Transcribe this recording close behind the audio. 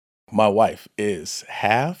my wife is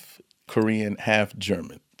half Korean, half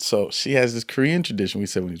German. So she has this Korean tradition. We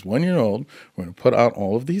said when he's 1 year old, we're going to put out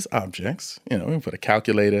all of these objects. We're going to put a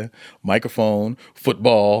calculator, microphone,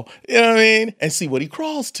 football, and see what he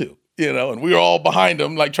crawls to. And we were all behind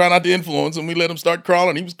him, like trying not to influence him. We let him start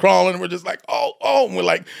crawling. He was crawling, and we're just like, oh, and we're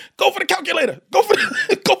like, go for the calculator, go for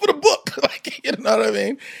the book, like, you know what I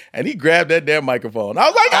mean? And he grabbed that damn microphone. I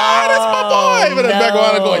was like, that's my boy. But then back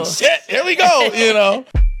around and going, shit, here we go,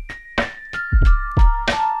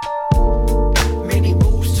 Many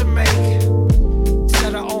moves to make,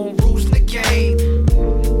 set our own rules in the game,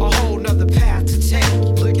 a whole nother path to take.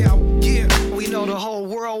 Look out, yeah, we know the whole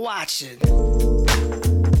world watching.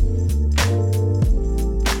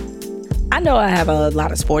 I know I have a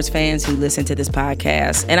lot of sports fans who listen to this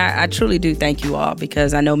podcast, and I truly do thank you all,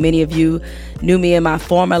 because I know many of you knew me in my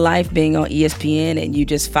former life being on ESPN, and you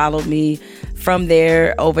just followed me from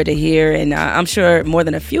there over to here. And I'm sure more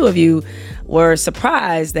than a few of you were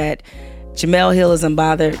surprised that Jemele Hill is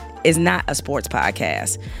Unbothered is not a sports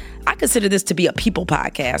podcast. I consider this to be a people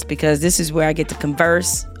podcast, because this is where I get to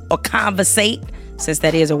converse or conversate, since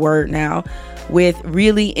that is a word now, with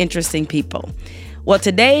really interesting people. Well,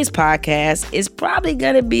 today's podcast is probably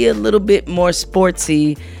going to be a little bit more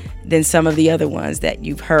sportsy than some of the other ones that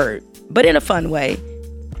you've heard, but in a fun way.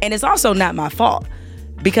 And it's also not my fault,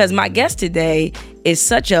 because my guest today is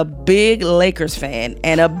such a big Lakers fan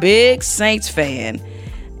and a big Saints fan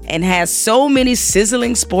and has so many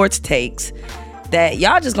sizzling sports takes that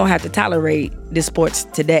y'all just going to have to tolerate this sports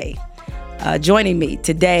today. Joining me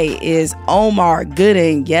today is OMAR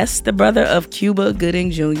Gooding. Yes, the brother of Cuba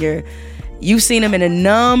Gooding Jr. You've seen him in a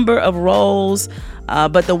number of roles,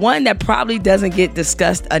 but the one that probably doesn't get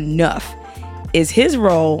discussed enough is his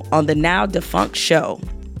role on the now defunct show,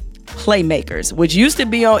 Playmakers, which used to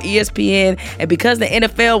be on ESPN, and because the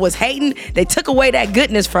NFL was hating, they took away that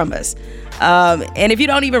goodness from us. And if you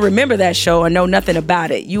don't even remember that show or know nothing about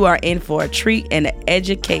it, you are in for a treat and an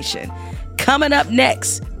education. Coming up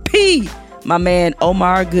next, my man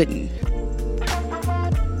OMAR Gooding.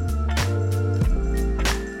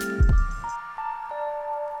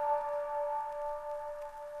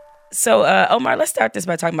 So, OMAR, let's start this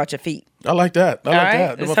by talking about your feet. I like that.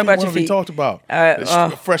 Let's talk about your feet. We talked about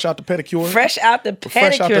fresh out the pedicure. Fresh out the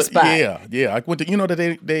pedicure spot. Yeah. I went to,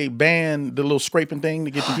 that they banned the little scraping thing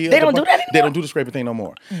to get the heel. They don't do that anymore? They don't do the scraping thing no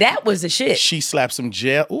more. That was the shit. She slapped some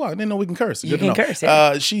gel. Oh, I didn't know we can curse. You can curse,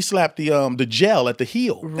 yeah. She slapped the gel at the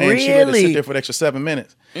heel. Really? And she let it sit there for an extra 7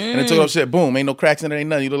 minutes. And it took off, said, boom, ain't no cracks in there, ain't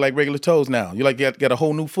nothing. You look like regular toes now. You like got a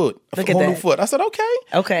whole new foot. Look at that. New foot. I said, okay.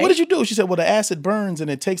 Okay. What did you do? She said, well, the acid burns and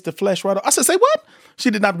it takes the flesh right off. I said, say what? She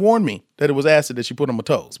did not warn me that it was acid that she put on my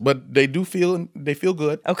toes, but they feel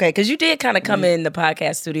good. Okay, because you did kind of come in the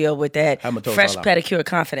podcast studio with that fresh pedicure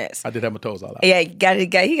confidence. I did have my toes all out. Yeah, he got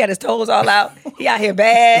his toes all out. He out here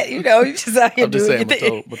bad, you just out here doing your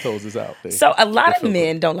thing. My toes is out. So a lot of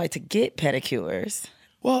men don't like to get pedicures.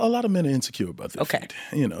 Well, a lot of men are insecure about their feet.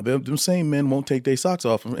 Okay. Them same men won't take their socks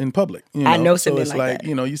off in public. I know some men it's like that.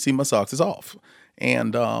 You see my socks is off.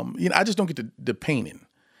 And, I just don't get the painting.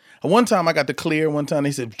 One time I got the clear. One time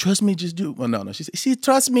they said, trust me, just do. Well, no. She said,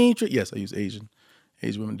 trust me. Yes, I use Asian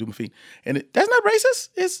women do my feet. And that's not racist.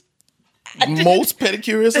 It's most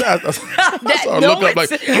pedicurists.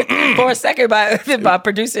 For a second, my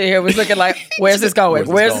producer here was looking like, where's this going?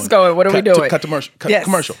 Where's this going? What are we doing? Cut commercial.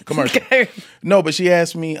 Commercial. No, but she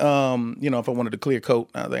asked me, if I wanted a clear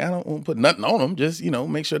coat. I was like, I don't want to put nothing on them. Just,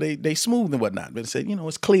 make sure they smooth and whatnot. But it said,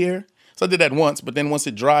 it's clear. So I did that once, but then once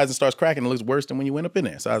it dries and starts cracking, it looks worse than when you went up in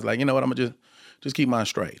there. So I was like, you know what, I'm going to just keep mine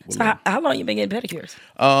straight. So how long you been getting pedicures?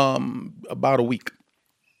 About a week.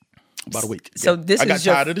 So I got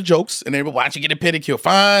tired of the jokes, and they were, why don't you get a pedicure?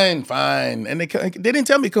 Fine. And they didn't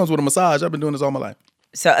tell me it comes with a massage. I've been doing this all my life.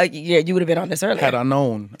 So, you would have been on this earlier. Had I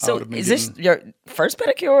known. So, is this your first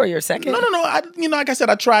pedicure or your second? No. Like I said,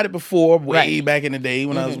 I tried it before, way back in the day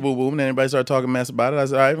when I was woo-woo, and then everybody started talking mess about it. I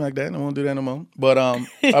said, all right, like that. I don't want to do that no more. But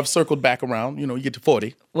I've circled back around. You get to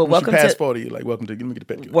 40. Well, welcome past 40, you're like, let me get a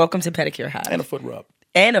pedicure. Welcome to Pedicure High. And a foot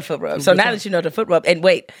rub. So now that you know the foot rub, and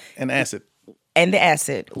wait. And acid.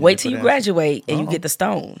 Wait till you graduate and you get the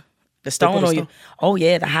stone. The stone on you. Oh,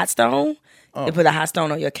 yeah, the hot stone. They put a hot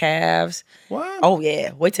stone on your calves. What? Oh,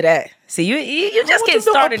 yeah. Wait till that. See, you just getting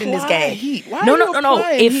started in this game. Heat? Why No.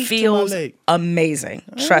 It feels amazing.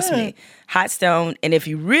 Trust me. Hot stone. And if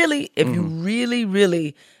you really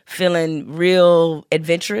feeling real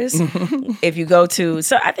adventurous, if you go to,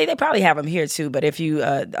 so I think they probably have them here too, but if you,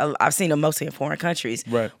 I've seen them mostly in foreign countries,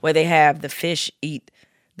 where they have the fish eat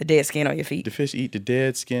the dead skin on your feet. The fish eat the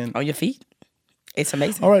dead skin. On your feet. It's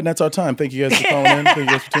amazing. All right, and that's our time. Thank you guys for calling in. Thank you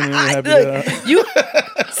guys for tuning in. We're happy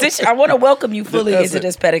I want to welcome you fully into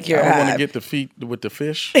this pedicure I want to hive. get the feet with the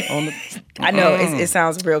fish on the. I know it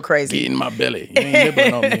sounds real crazy. Get in my belly. You ain't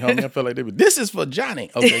nibbling on me, homie. I feel like this is for Johnny.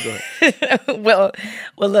 Okay, go ahead. well,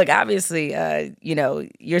 look, obviously,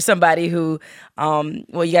 you're somebody who,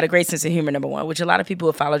 you got a great sense of humor, number one, which a lot of people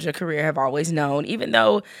who have followed your career have always known, even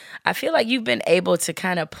though I feel like you've been able to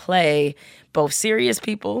kind of play both serious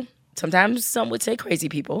people, sometimes some would say crazy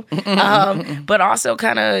people, but also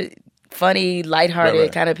kind of funny,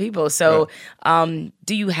 lighthearted kind of people. So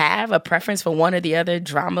do you have a preference for one or the other,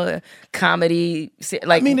 drama, comedy?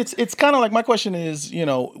 Like, I mean, it's kind of like, my question is,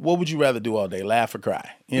 what would you rather do all day, laugh or cry?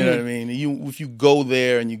 You know what I mean? If you go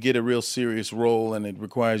there and you get a real serious role and it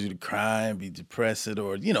requires you to cry and be depressed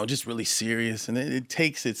or, just really serious, and it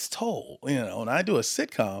takes its toll, and I do a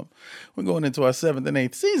sitcom, we're going into our 7th and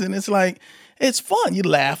 8th season, it's like, it's fun. You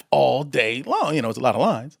laugh all day long. It's a lot of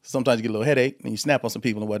lines. Sometimes you get a little headache and you snap on some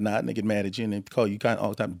people and whatnot, and they get mad at you and they call you kind of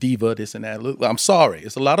all the time diva, this and that. Look, I'm sorry.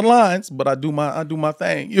 It's a lot of lines, but I do my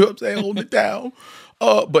thing. You know what I'm saying? Hold it down.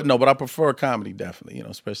 But I prefer comedy definitely.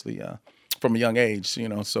 Especially from a young age.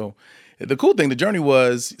 So the cool thing, the journey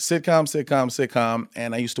was sitcom,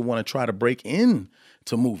 and I used to want to try to break into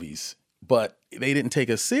movies, but they didn't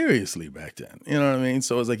take us seriously back then. You know what I mean?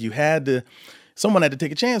 So it was like someone had to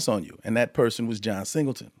take a chance on you. And that person was John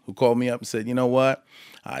Singleton, who called me up and said, you know what?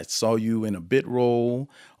 I saw you in a bit role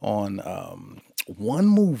on one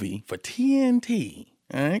movie for TNT,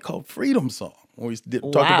 called Freedom Song.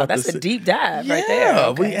 Talked about that's a deep dive right there.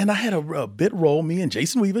 Okay. And I had a bit role, me and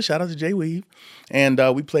Jason Weaver, shout out to Jay Weave, and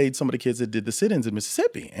we played some of the kids that did the sit-ins in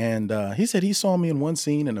Mississippi. And he said he saw me in one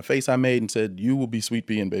scene and the face I made and said, you will be Sweet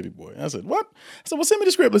Pea and Baby Boy. I said, what? I said, well, send me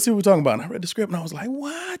the script. Let's see what we're talking about. And I read the script and I was like,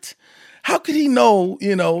 what? How could he know,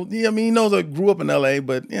 he knows I grew up in L.A.,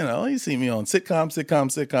 but, he see me on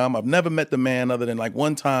sitcom. I've never met the man other than like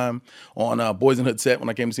one time on Boys in Hood set when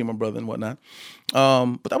I came to see my brother and whatnot.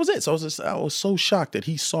 But that was it. So I was so shocked that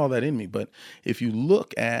he saw that in me. But if you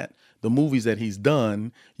look at the movies that he's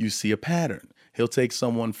done, you see a pattern. He'll take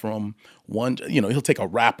someone from he'll take a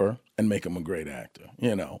rapper and make him a great actor,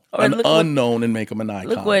 an unknown and make him an icon.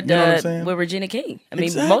 Look what, you know what I'm saying? With Regina King. I mean,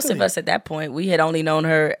 Exactly. Most of us at that point, we had only known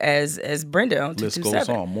her as Brenda on 227. List goes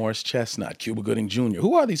on. Morris Chestnut, Cuba Gooding Jr.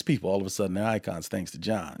 Who are these people? All of a sudden, they're icons thanks to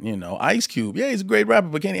John. Ice Cube, yeah, he's a great rapper,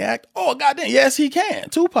 but can he act? Oh, goddamn, yes, he can.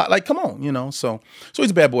 Tupac, like, come on, So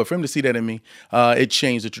he's a bad boy. For him to see that in me, it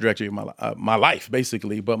changed the trajectory of my life,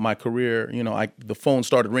 basically. But my career, the phone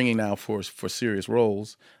started ringing now for serious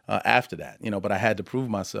roles after that, but I had to prove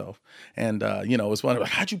myself. And, it's funny, like,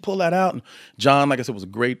 how'd you pull that out? And John, like I said,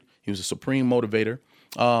 he was a supreme motivator.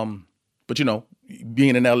 But,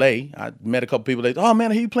 being in L.A., I met a couple people that, oh,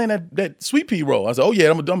 man, he playing that Sweet Pea role. I said, oh, yeah,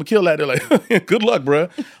 I'm going to kill that. They're like, good luck, bro.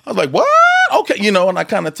 I was like, what? Okay, and I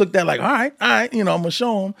kind of took that like, all right, I'm going to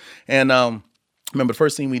show him. And remember the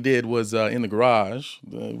first scene we did was in the garage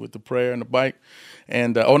with the prayer and the bike.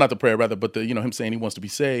 And, not the prayer, rather, but him saying he wants to be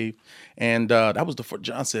saved. And that was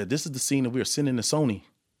John said, this is the scene that we are sending to Sony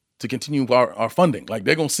to continue our funding. Like,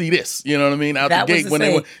 they're going to see this, you know what I mean? Out that the gate when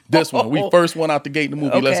they went, this one. We first went out the gate in the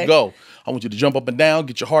movie, okay. Let's go. I want you to jump up and down,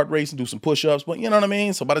 get your heart racing, do some push-ups, but you know what I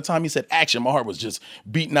mean? So by the time he said action, my heart was just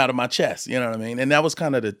beating out of my chest, you know what I mean? And that was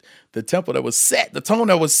kind of the tempo that was set, the tone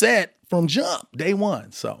that was set from jump, day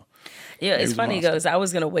one, so. Yeah, it's funny because I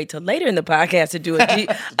was going to wait till later in the podcast to do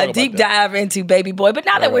a deep dive into Baby Boy. But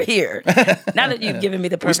now that we're here, now that you've given me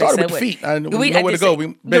the perfect segue. We started with the feet. We nowhere to go.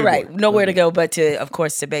 You're right. Nowhere to go but to, of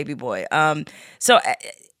course, to Baby Boy. So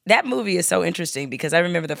that movie is so interesting because I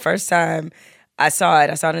remember the first time I saw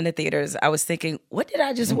it in the theaters. I was thinking, what did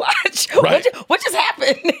I just watch? Right. What just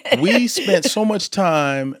happened? We spent so much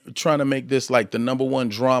time trying to make this like the number one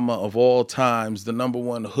drama of all times, the number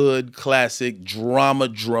one hood classic drama,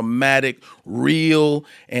 dramatic, real,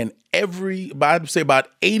 and I'd say about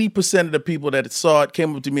 80% of the people that saw it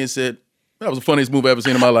came up to me and said, that was the funniest movie I've ever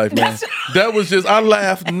seen in my life, man. That was just, I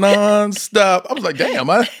laughed nonstop. I was like, damn,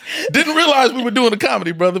 I didn't realize we were doing a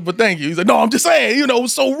comedy, brother, but thank you. He's like, no, I'm just saying, it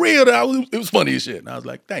was so real that it was funny as shit. And I was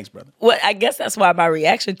like, thanks, brother. Well, I guess that's why my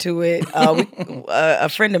reaction to it, a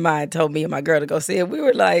friend of mine told me and my girl to go see it. We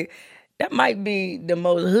were like, that might be the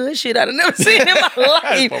most hood shit I've never seen in my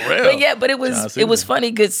life. For real. But it was funny,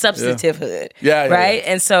 good substantive hood. Yeah, right?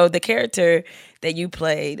 Yeah. And so the character that you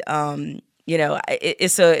played,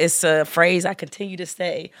 it's a phrase I continue to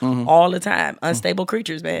say all the time. Unstable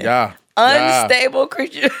creatures, man. Yeah. Unstable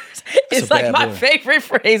creatures. It's a like bad my boy. favorite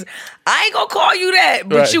phrase. I ain't gonna call you that,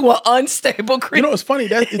 but Right. you an unstable creature. You know, it's funny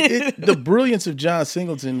that the brilliance of John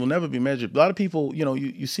Singleton will never be measured. A lot of people,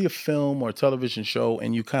 you see a film or a television show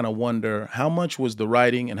and you kind of wonder how much was the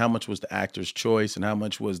writing and how much was the actor's choice and how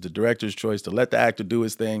much was the director's choice to let the actor do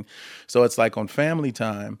his thing. So it's like on Family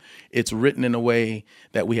Time, it's written in a way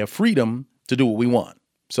that we have freedom to do what we want.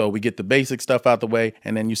 So we get the basic stuff out the way,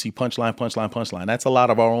 and then you see punchline, punchline, punchline. That's a lot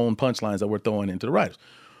of our own punchlines that we're throwing into the writers.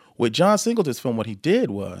 With John Singleton's film, what he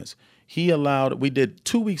did was we did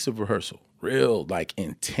 2 weeks of rehearsal, real like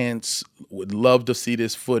intense, would love to see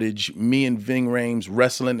this footage, me and Ving Rhames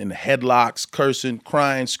wrestling in headlocks, cursing,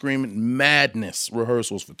 crying, screaming, madness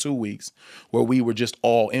rehearsals for 2 weeks where we were just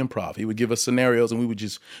all improv. He would give us scenarios and we would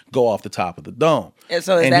just go off the top of the dome. And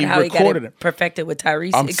so is that how he got it perfected with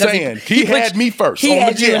Tyrese? I'm saying he had me first. He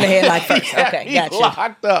had you in the headlock first. Okay, gotcha.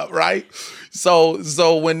 Locked up, right? So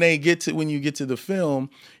when you get to the film,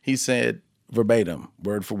 he said verbatim,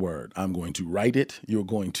 word for word, I'm going to write it. You're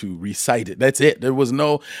going to recite it. That's it. There was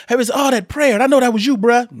no, hey, was that prayer. And I know that was you,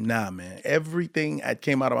 bruh. Nah, man. Everything that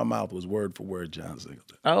came out of my mouth was word for word, John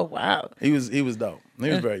Singleton. Oh, wow. He was dope. He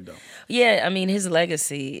was very dope. Yeah, I mean, his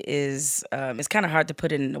legacy is, it's kind of hard to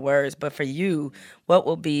put it into words, but for you, what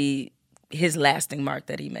will be his lasting mark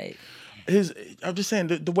that he made? I'm just saying,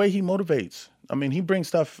 the way he motivates. I mean, he brings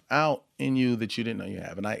stuff out in you that you didn't know you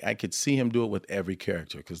have. And I could see him do it with every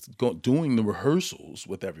character because doing the rehearsals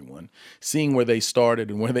with everyone, seeing where they started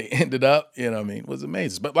and where they ended up, was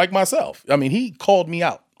amazing. But like myself, I mean, he called me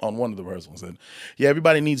out on one of the rehearsals and yeah,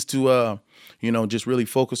 everybody needs to, just really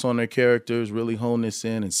focus on their characters, really hone this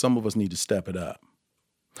in. And some of us need to step it up.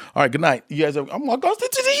 All right, good night. You guys, I'm like,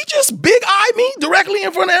 did he just big eye me directly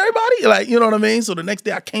in front of everybody? Like, you know what I mean? So the next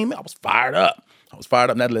day I came in, I was fired up.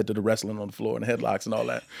 And that led to the wrestling on the floor and the headlocks and all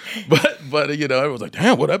that. But everyone was like,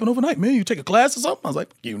 damn, what happened overnight, man? You take a class or something? I was like,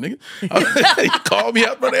 you nigga. He called me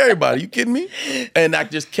out in front of everybody. You kidding me? And I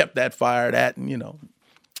just kept that fire and,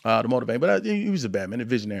 to motivate. But he was a bad man, a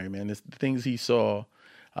visionary, man. The things he saw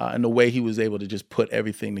and the way he was able to just put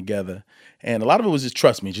everything together. And a lot of it was just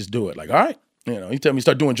trust me, just do it. Like, all right. He tell me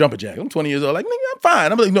start doing jumping jacks. I'm 20 years old. Like, nigga, I'm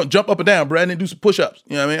fine. I'm like, no, jump up and down, Brad, and then do some push-ups.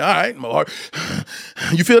 You know what I mean? All right.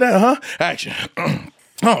 You feel that, huh? Action.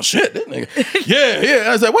 Oh, shit. That nigga. Yeah.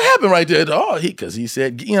 I was like, what happened right there? Oh, because he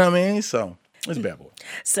said, you know what I mean? So, it's a bad boy.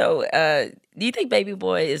 So, do you think Baby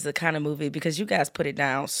Boy is the kind of movie, because you guys put it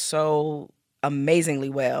down so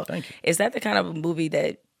amazingly well. Thank you. Is that the kind of a movie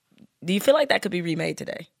that, do you feel like that could be remade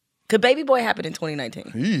today? Could Baby Boy happen in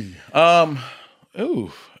 2019?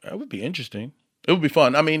 Ooh, that would be interesting. It would be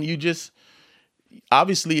fun. I mean,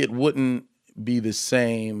 obviously it wouldn't be the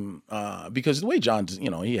same because the way John,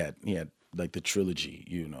 he had like the trilogy,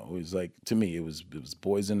 it was like, to me, it was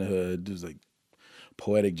Boys in the Hood, it was like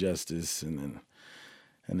Poetic Justice and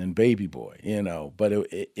then Baby Boy, but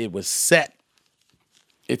it was set.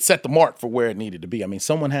 It set the mark for where it needed to be. I mean,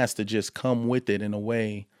 someone has to just come with it in a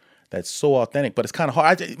way that's so authentic, but it's kind of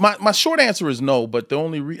hard. My short answer is no, but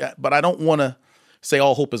but I don't want to say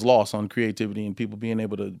all hope is lost on creativity and people being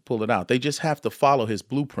able to pull it out. They just have to follow his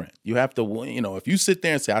blueprint. You have to, if you sit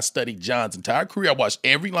there and say, I studied John's entire career, I watched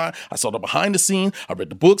every line, I saw the behind the scenes, I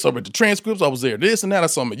read the books, I read the transcripts, I was there, this and that, I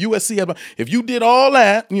saw him at USC. If you did all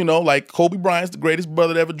that, like Kobe Bryant's the greatest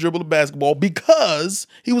brother to ever dribble a basketball because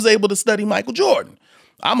he was able to study Michael Jordan.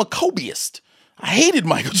 I'm a Kobeist. I hated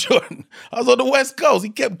Michael Jordan. I was on the West Coast. He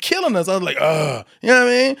kept killing us. I was like, you know what I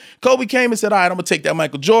mean? Kobe came and said, all right, I'm going to take that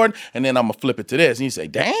Michael Jordan, and then I'm going to flip it to this. And you say,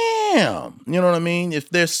 damn. You know what I mean? If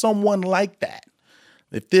there's someone like that,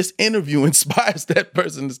 if this interview inspires that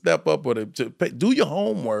person to step up or to do your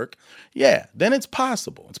homework, yeah, then it's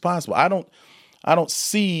possible. It's possible. I don't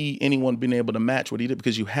see anyone being able to match what he did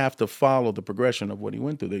because you have to follow the progression of what he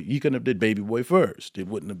went through. He couldn't have did Baby Boy first. It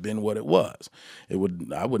wouldn't have been what it was. I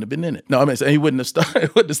wouldn't have been in it. No, I mean, he wouldn't have started.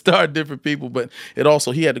 It wouldn't have started different people, but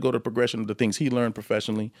he had to go to the progression of the things he learned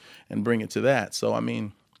professionally and bring it to that. So, I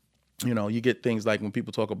mean, you get things like when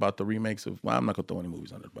people talk about the remakes of, well, I'm not going to throw any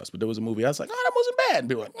movies under the bus, but there was a movie, I was like, oh, that wasn't bad. And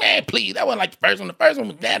people were like, man, please, that wasn't like the first one. The first one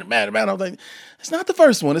was bad. I was like, it's not the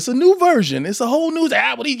first one. It's a new version. It's a whole new,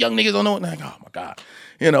 well, these young niggas don't know it. And I'm like, oh my God.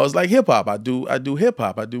 It's like hip hop. I do hip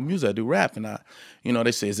hop. I do music. I do rap. And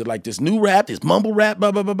they say, is it like this new rap, this mumble rap,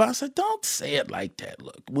 blah, blah, blah, blah. I said, don't say it like that.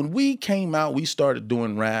 Look, when we came out, we started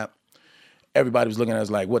doing rap. Everybody was looking at us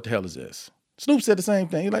like, what the hell is this? Snoop said the same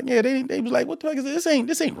thing. He's like, yeah, they was like, what the heck is this?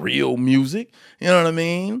 This ain't real music. You know what I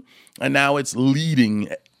mean? And now it's leading,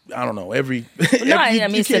 I don't know, every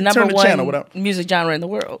it's the number one music genre in the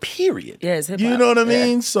world. Period. Yeah, it's hip hop. You know what I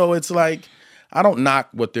mean? So it's like, I don't knock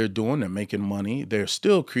what they're doing. They're making money. They're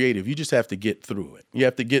still creative. You just have to get through it. You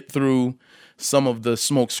have to get through some of the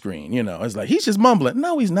smoke screen, It's like, he's just mumbling.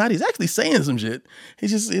 No, he's not. He's actually saying some shit.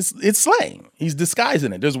 He's just, it's slang. He's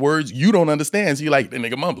disguising it. There's words you don't understand, so you're like, the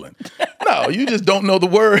nigga mumbling. No, you just don't know the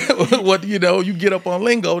word. You get up on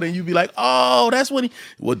lingo, then you be like, oh, that's what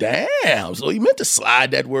well, damn. So he meant to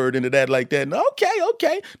slide that word into that like that.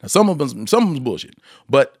 Okay. Now, some of them's bullshit.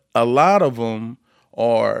 But a lot of them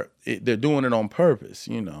they're doing it on purpose,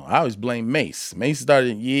 I always blame Mace. Mace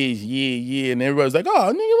started, yeah, and everybody's like,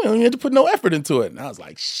 oh, nigga, we don't even have to put no effort into it. And I was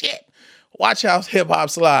like, shit, watch how hip-hop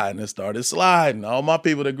slide. And it started sliding. All my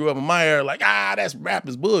people that grew up in my era like, that's rap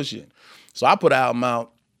is bullshit. So I put an album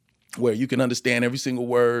out where you can understand every single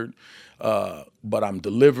word, but I'm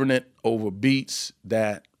delivering it over beats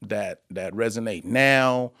that resonate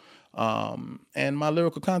now. And my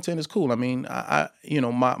lyrical content is cool. I mean,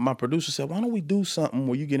 my producer said, why don't we do something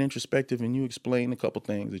where you get introspective and you explain a couple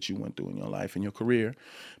things that you went through in your life and your career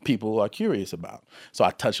people are curious about. So I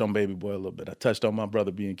touched on Baby Boy a little bit. I touched on my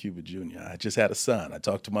brother being Cuba Jr. I just had a son. I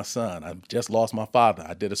talked to my son. I just lost my father.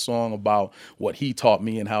 I did a song about what he taught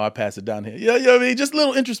me and how I pass it down here. I mean, just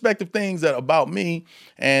little introspective things that about me,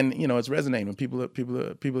 and it's resonating. People are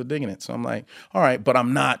digging it. So I'm like, all right, but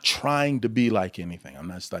I'm not trying to be like anything. I'm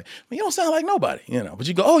not just like, you don't sound like nobody, But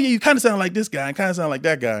you go, oh yeah, you kind of sound like this guy, and kind of sound like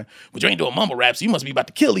that guy, but you ain't doing mumble rap, so you must be about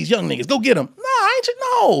to kill these young niggas. Go get them.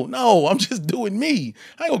 No, I'm just doing me.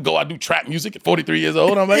 I ain't gonna go out and do trap music at 43 years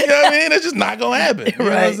old. I'm like, it's just not gonna happen. You know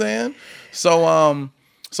what I'm saying?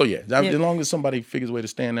 So yeah, as long as somebody figures a way to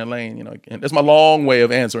stay in their lane, and that's my long way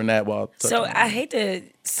of answering that. So I hate to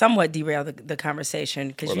somewhat derail the conversation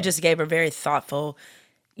because you just gave a very thoughtful,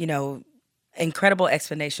 incredible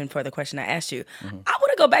explanation for the question I asked you. Mm-hmm. I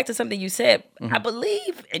want to go back to something you said. Mm-hmm. I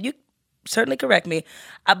believe, and you certainly correct me,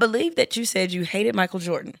 I believe that you said you hated Michael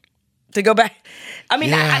Jordan. To go back, I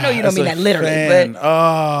mean, I know you don't mean that literally, but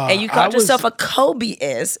and you called yourself a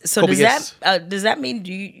Kobe-esque. So does that mean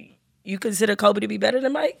you consider Kobe to be better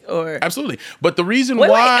than Mike, or absolutely? But the reason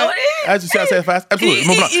why, as you said, I said it fast. Absolutely,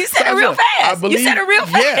 you said it real fast. You said it real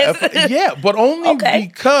fast. Yeah, but only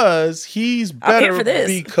because he's better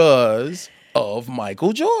because of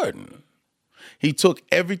Michael Jordan. He took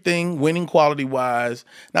everything winning quality wise.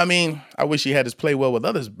 Now, I mean, I wish he had his play well with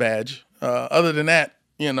others badge. Other than that.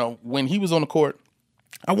 When he was on the court,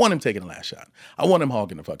 I want him taking the last shot. I want him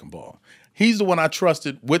hogging the fucking ball. He's the one I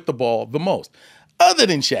trusted with the ball the most. Other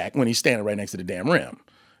than Shaq, when he's standing right next to the damn rim.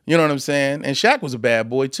 You know what I'm saying? And Shaq was a bad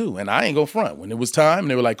boy too. And I ain't gonna front. When it was time,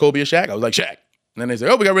 and they were like, Kobe or Shaq? I was like, Shaq. And then they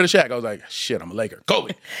said, oh, we got rid of Shaq. I was like, shit, I'm a Laker.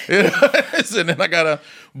 Kobe. And then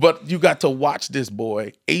but you got to watch this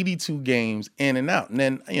boy 82 games in and out. And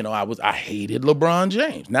then, I hated LeBron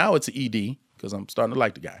James. Now it's an ED. Because I'm starting to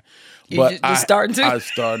like the guy. But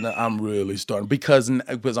I'm really starting because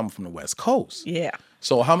I'm from the West Coast. Yeah.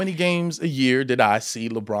 So how many games a year did I see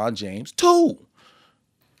LeBron James? Two.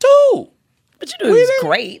 But you knew he was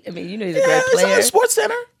great. I mean, you knew he was a great player. It's on Sports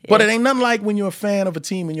Center. Yeah. But it ain't nothing like when you're a fan of a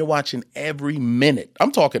team and you're watching every minute.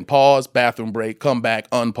 I'm talking pause, bathroom break, come back,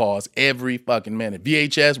 unpause, every fucking minute.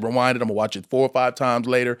 VHS, rewind it. I'm going to watch it 4 or 5 times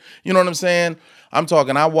later. You know what I'm saying? I'm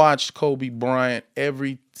talking, I watched Kobe Bryant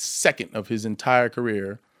every second of his entire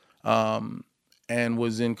career and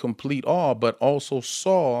was in complete awe, but also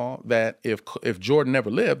saw that if Jordan never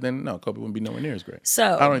lived, then no, Kobe wouldn't be nowhere near as great. So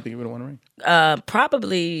I don't even think he would have won a ring.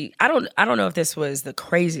 Probably, I don't know if this was the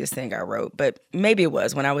craziest thing I wrote, but maybe it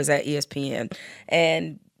was when I was at ESPN.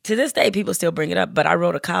 And to this day, people still bring it up, but I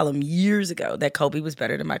wrote a column years ago that Kobe was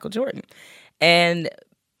better than Michael Jordan. And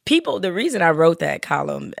the reason I wrote that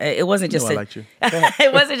column, it wasn't just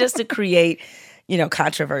it wasn't just to create,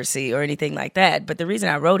 controversy or anything like that. But the reason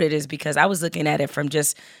I wrote it is because I was looking at it from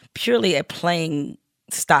just purely a playing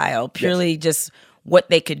style, purely just what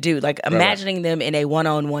they could do, like imagining them in a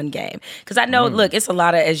one-on-one game. Because I know, look, it's a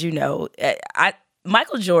lot of, as you know,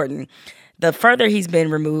 Michael Jordan, the further he's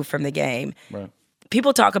been removed from the game,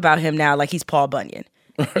 people talk about him now like he's Paul Bunyan.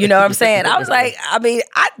 You know what I'm saying? I was like,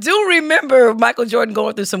 I do remember Michael Jordan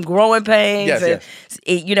going through some growing pains.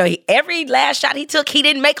 Yes. Every last shot he took, he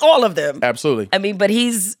didn't make all of them. Absolutely. I mean, but I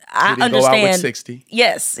understand. Go out with 60.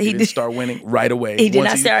 Yes. He didn't start winning right away. He did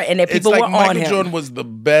not start, and then people were on him. Michael Jordan was the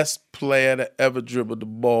best player to ever dribble the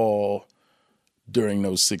ball during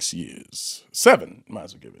those 6 years. 7, might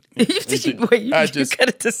as well give it. You cut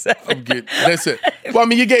it to 7. That's it. Well, I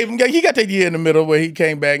mean, he got to take the year in the middle where he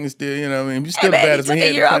came back and still, you know, what I mean, he's still the baddest. He took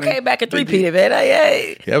a year off, came back and three-peated, man.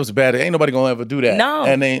 Hey. Yeah, that was bad. Ain't nobody gonna ever do that. No,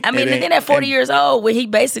 and then at 40 years old, when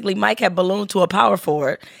Mike had ballooned to a power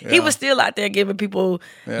forward, he was still out there giving people,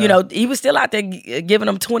 you know, he was still out there giving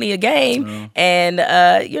them 20 a game,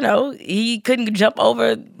 and you know, he couldn't jump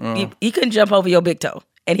over. He couldn't jump over your big toe.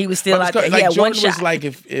 And he was still out there. He had one shot. Was like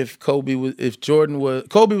if Kobe was Jordan was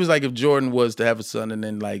like if Jordan was to have a son and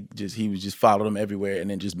then like he would just follow him everywhere and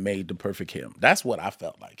then just made the perfect him. That's what I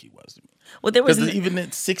felt like he was to me. Well, there was even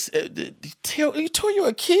at 6, you tore your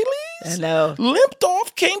Achilles. I know. Limped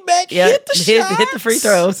off, came back, hit the shots. Hit the free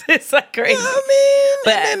throws. It's like crazy. I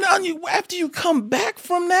mean, and then after you come back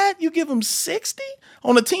from that, you give him 60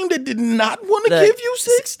 on a team that did not want to give you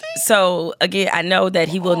 60. So again, I know that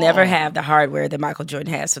he will never have the hardware that Michael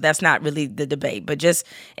Jordan has, so that's not really the debate. But just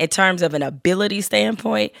in terms of an ability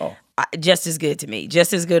standpoint, just as good to me,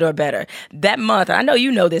 just as good or better. That month, I know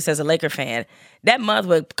you know this as a Laker fan. That month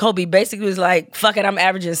where Kobe basically was like, "Fuck it, I'm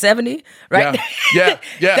averaging 70," right? Yeah.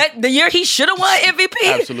 The year he should have won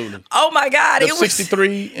MVP. Absolutely. Oh my God, it was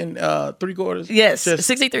 63 in 3 quarters. Yes,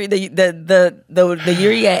 63. The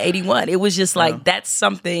year he had 81. It was just like that's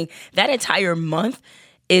something. That entire month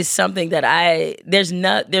is something that there's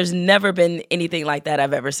never been anything like that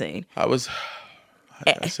I've ever seen.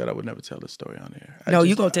 I said I would never tell this story on air.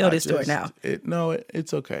 You're going to tell this story now.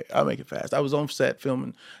 It's okay. I'll make it fast. I was on set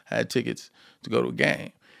filming, had tickets to go to a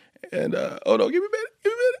game. And, give me a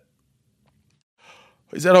minute.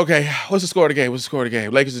 He said, okay, what's the score of the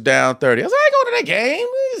game? Lakers is down 30. I was like, I ain't going to that game.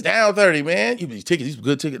 It's down 30, man. These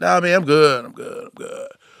good tickets. Nah, man, I'm good.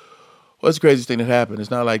 What's the craziest thing that happened? It's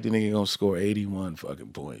not like the nigga going to score 81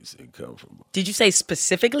 fucking points and come from. Did you say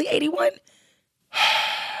specifically 81?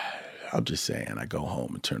 I'm just saying, I go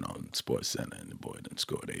home and turn on Sports Center, and the boy done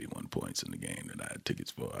scored 81 points in the game that I had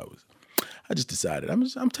tickets for. I just decided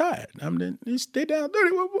I'm tired. They down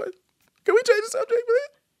 31 points. Can we change the subject,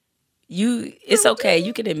 man? It's okay.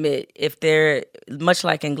 You can admit if they're much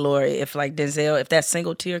like in Glory, if like Denzel, if that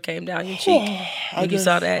single tear came down your cheek, and you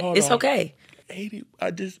saw that, it's okay. 80.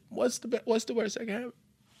 What's the worst that can happen?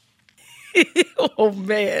 Oh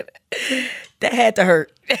man, that had to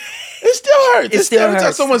hurt. It still hurts. It still hurts. Every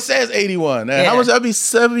time someone says 81. How much? That'd be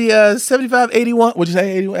 75, 81. Would you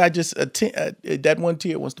say 81? I just that one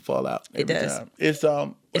tear wants to fall out. Every time. It's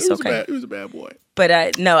okay. He was a bad boy.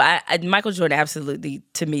 But Michael Jordan absolutely,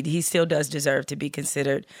 to me, he still does deserve to be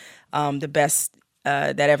considered the best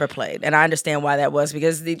that ever played. And I understand why that was,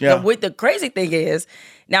 because the crazy thing is,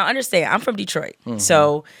 now understand, I'm from Detroit.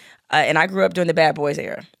 So, and I grew up during the Bad Boys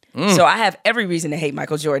era. So I have every reason to hate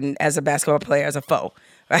Michael Jordan as a basketball player, as a foe,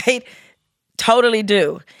 right? Totally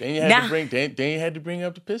do. Then you had to bring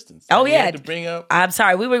up the Pistons. Oh yeah, had to bring up. I'm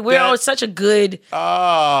sorry, we were on such a good. We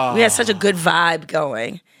had such a good vibe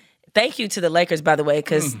going. Thank you to the Lakers, by the way,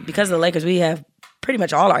 because of the Lakers, we have pretty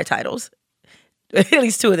much all our titles, at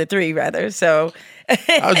least 2 of the 3, rather. So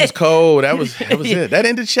I was just cold. That was it. That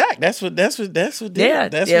ended Shaq. That's what did. Yeah,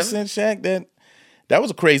 that's what sent Shaq. That was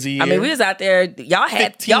a crazy year. I mean, we was out there. Y'all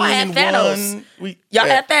had Thanos. Y'all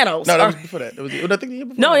had Thanos. No, that was before that. I think the year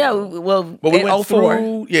before. No, yeah. Well, but we went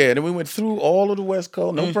through. Yeah, then we went through all of the West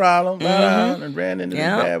Coast, no problem. And ran into the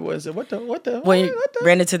Bad Boys. What the?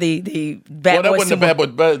 Ran into the Bad Boys. That wasn't the Bad Boys,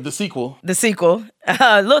 but the sequel. The sequel,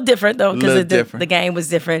 a little different though, because the game was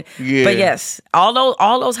different. Yeah. But yes, all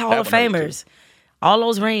those Hall of Famers. All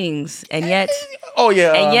those rings, and yet,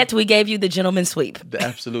 and yet we gave you the gentleman sweep. The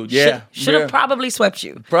absolute, yeah. Should have probably swept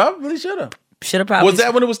you. Probably should have. Should have probably. Was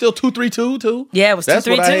that when it was still 2-3-2 too? Yeah, it was 2-3-2. That's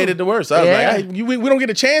what I hated the worst. I was like, we don't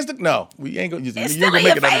get a chance to. No, we ain't gonna. You ain't gonna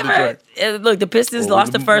make it out of Detroit. Look, the Pistons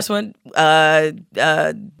lost the first one. Won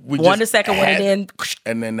the second one,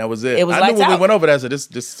 and then that was it. It was I knew when out. we went over that. I said,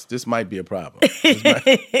 this might be a problem.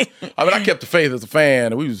 I kept the faith as a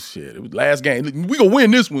fan. It was last game. We gonna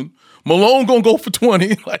win this one. Malone gonna go for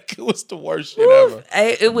 20. Like, it was the worst shit ever.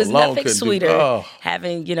 It was Malone nothing sweeter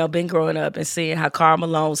having been growing up and seeing how Karl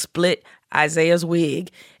Malone split Isaiah's wig,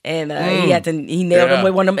 and he nailed him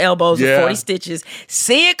with one of them elbows with 40 stitches.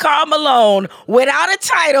 Seeing Karl Malone without a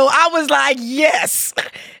title, I was like, yes,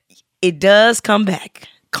 it does come back.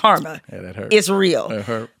 Karma. Yeah, that hurt. It's real. That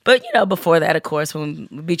hurt. But, before that, of course, when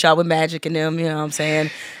we beat y'all with Magic and them, you know what I'm saying?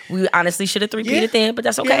 We honestly should have three-peated then, but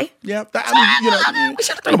that's okay. Yeah. I mean, we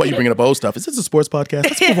should have three-peated. Why you bringing up old stuff? Is this a sports podcast?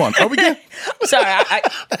 Let's move on. Are we good? I'm sorry.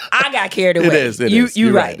 I got carried away. It is.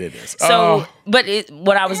 You're right. It is. So, but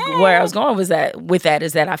where I was going was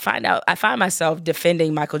that I find myself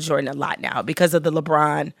defending Michael Jordan a lot now because of the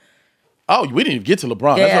LeBron Oh, we didn't even get to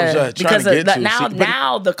LeBron. Yeah, That's what I was trying because to get to.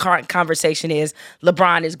 now the current conversation is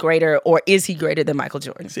LeBron is greater, or is he greater than Michael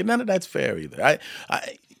Jordan? See, none of that's fair either.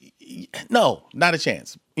 No, not a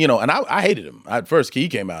chance. You know, and I hated him. At first, he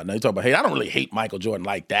came out and he talked about hate. I don't really hate Michael Jordan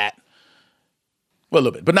like that. Well, a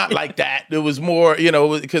little bit, but not like that. It was more, you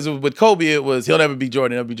know, because with Kobe, it was, he'll never be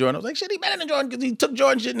Jordan, he'll be Jordan. I was like, shit, he better than Jordan because he took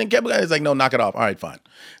Jordan shit and then kept going. He's like, no, knock it off. All right, fine.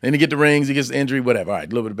 Then he get the rings, he gets the injury, whatever. All right,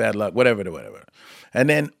 a little bit of bad luck, whatever. And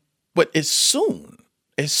then, but as soon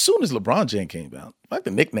as LeBron James came out, like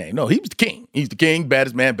the nickname, no, he was the king. He's the king,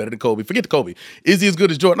 baddest man, better than Kobe. Forget the Kobe. Is he as good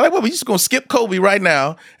as Jordan? Like, well, we just gonna skip Kobe right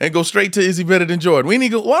now and go straight to is he better than Jordan?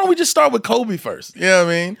 Why don't we just start with Kobe first? You know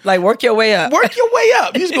what I mean? Like, work your way up. Work your way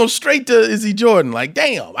up. You just go straight to is he Jordan? Like,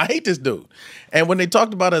 damn, I hate this dude. And when they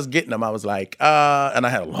talked about us getting him, I was like, and I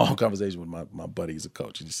had a long conversation with my buddy, he's a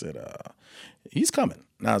coach, and he said, he's coming.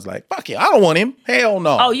 And I was like, fuck yeah, I don't want him. Hell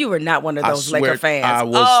no. Oh, you were not one of those Laker fans. I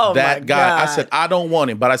was that guy. God. I said, I don't want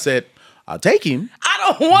him. But I said, I'll take him.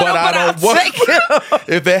 I don't want him, but I'll take him.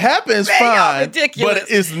 If it happens, Man, fine. ridiculous.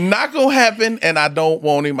 But it's not going to happen, and I don't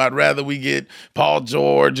want him. I'd rather we get Paul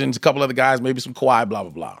George and a couple other guys, maybe some Kawhi, blah,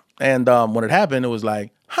 blah, blah. And when it happened, it was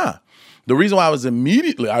like, The reason why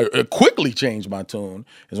I quickly changed my tune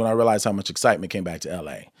is when I realized how much excitement came back to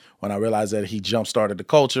L.A. When I realized that he jump-started the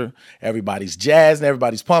culture, everybody's jazzed and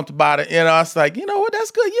everybody's pumped about it. You know, I was like, you know what,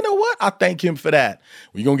 that's good. You know what? I thank him for that.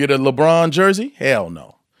 We going to get a LeBron jersey? Hell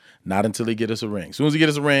no. Not until he get us a ring. As soon as he get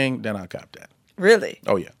us a ring, then I'll cop that. Really?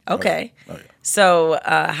 Oh, yeah. Okay. Oh, yeah. So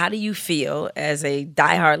how do you feel as a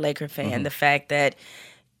diehard Laker fan, the fact that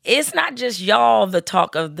it's not just y'all the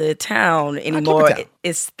talk of the town anymore.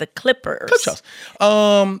 It's the Clippers.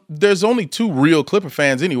 There's only 2 real Clipper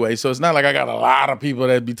fans anyway, so it's not like I got a lot of people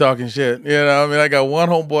that be talking shit. You know, I mean, I got one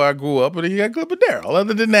homeboy I grew up with, and you got Clipper Darryl.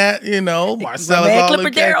 Other than that, you know, Marcellus. Man, Clipper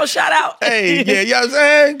Darryl, shout out. Hey, yeah, you know what I'm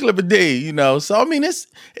saying? Clipper D, you know. So, I mean, it's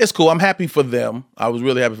cool. I'm happy for them. I was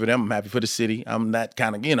really happy for them. I'm happy for the city. I'm that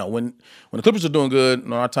kind of, you know, when the Clippers were doing good,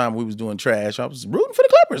 in our time we was doing trash, I was rooting for the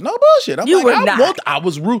Clippers. No bullshit. I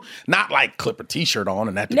was rooting, not like Clipper t-shirt on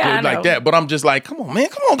and that like that, but I'm just like, come on, man,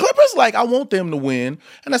 come on, Clippers. Like, I want them to win,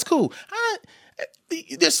 and that's cool.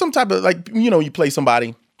 There's some type of, like, you know, you play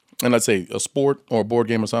somebody, and let's say a sport or a board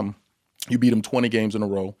game or something, you beat them 20 games in a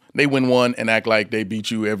row. They win one and act like they beat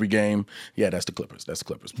you every game. Yeah, that's the Clippers. That's the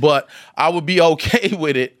Clippers. But I would be okay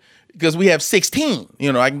with it because we have 16.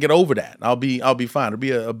 You know, I can get over that. I'll be fine. It'll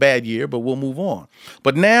be a bad year, but we'll move on.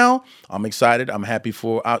 But now I'm excited. I'm happy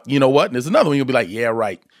for, you know what? And there's another one. You'll be like, yeah,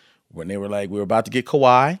 right. When they were like, we were about to get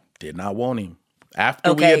Kawhi, did not want him.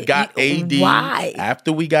 After we had got AD, why?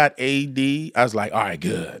 After we got AD, I was like, all right,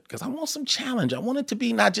 good. Because I want some challenge. I want it to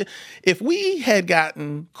be not just, if we had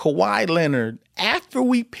gotten Kawhi Leonard after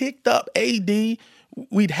we picked up AD,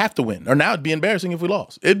 we'd have to win. Or now it'd be embarrassing if we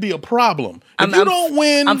lost. It'd be a problem. If you don't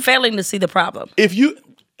win. I'm failing to see the problem.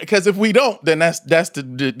 Because if we don't, then that's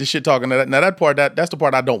the shit talking. Now that part, that's the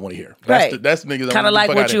part I don't want to hear. That's the niggas. Kind of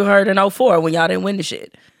like what you heard in 2004 when y'all didn't win the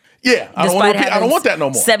shit. Yeah, I don't want that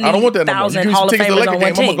no more. I don't want that no more. You give me some tickets to the Laker game,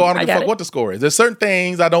 I'm gonna go out and give a fuck what the score is. There's certain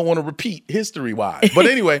things I don't want to repeat history-wise. But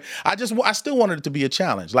anyway, I still wanted it to be a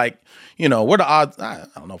challenge. Like, you know, we're the odds. I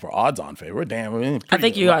don't know if we're odds-on favorite. Damn, I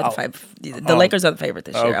think you are the favorite. The Lakers are the favorite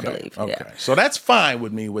this year, I believe. Okay, yeah. So that's fine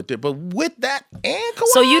with me with it. But with that and Kawhi,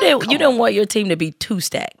 so you didn't want your team to be too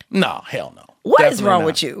stacked? No, hell no. What is wrong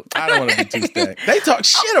with you? I don't want to be too stacked. They talk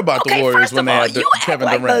shit about the Warriors when they had Kevin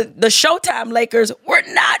Durant. The Showtime Lakers were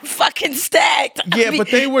not fucking stacked. Yeah,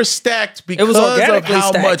 but they were stacked because of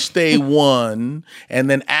how much they won, and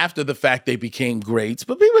then after the fact they became greats.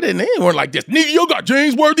 But people they weren't like this. Nigga, you got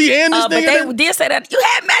James Worthy and this nigga. But they did say that you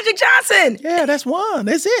had Magic Johnson. Yeah, that's one.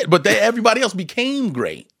 That's it. But everybody else became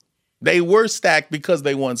great. They were stacked because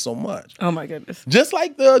they won so much. Oh my goodness! Just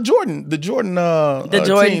like the Jordan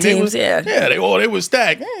teams, yeah, they were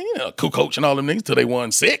stacked. Man, you know, coach and all them niggas till they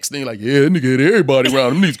won 6. They like, yeah, nigga had everybody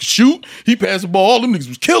around them niggas could shoot. He passed the ball. All them niggas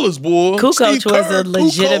was killers, boy. Kukoc was a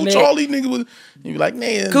legitimate. All these niggas was. You be like, nah.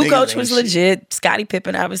 Kukoc was legit. Scottie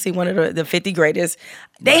Pippen, obviously one of the 50 greatest.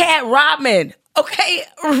 They had Rodman. Okay,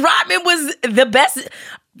 Rodman was the best.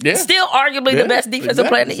 Yeah. Still arguably the best defensive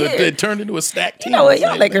player in the year. It turned into a stacked team. You know what?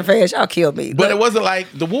 Y'all Laker fans, y'all killed me. But it wasn't like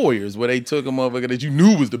the Warriors where they took a motherfucker that you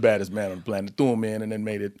knew was the baddest man on the planet, threw him in, and then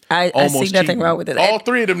made it almost I see nothing wrong with it. All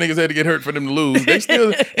 3 of them niggas had to get hurt for them to lose. They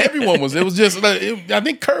still, everyone was. It was just. I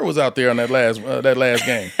think Kerr was out there on that last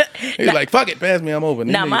game. He was like, "Fuck it, pass me, I'm over."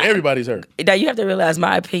 Everybody's hurt. Now you have to realize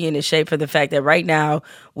my opinion is shaped for the fact that right now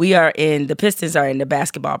the Pistons are in the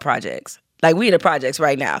basketball projects. Like we in the projects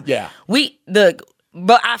right now. Yeah.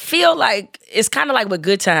 But I feel like it's kind of like with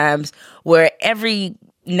Good Times where every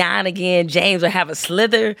now and again, James would have a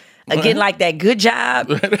slither again, like that good job.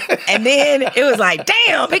 And then it was like,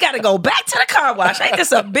 damn, we got to go back to the car wash. Ain't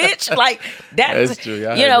this a bitch? Like That's true.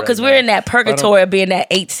 Yeah, you know, because we're in that purgatory of being that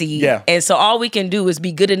 8 seed. Yeah. And so all we can do is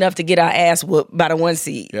be good enough to get our ass whooped by the 1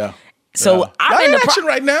 seed. Yeah. So I'm in the action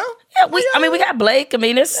right now. Yeah, we got Blake. I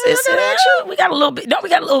mean, it's we got a little bit. No, we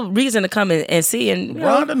got a little reason to come and see. And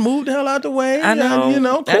Ron moved the hell out the way. I know. And,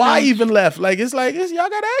 Kawhi even left. Like it's y'all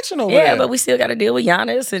got action over there. Yeah, but we still got to deal with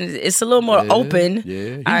Giannis, and it's a little more open.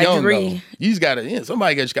 Yeah, I agree. Though. You just got to.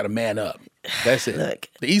 Somebody just got to man up. That's it. Look,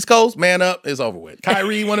 the East Coast, man up. It's over with.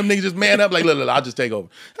 Kyrie, one of them niggas, just man up. Like, look, I'll just take over.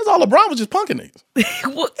 That's all. LeBron was just punking niggas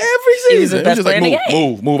every season. He was the best player in the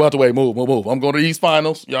game. Move out the way. Move. I'm going to the East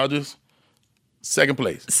Finals. Y'all just. Second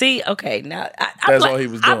place. See, okay, now That's all he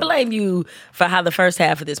was doing. I blame you for how the first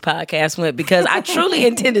half of this podcast went because I truly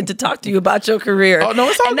intended to talk to you about your career. Oh no,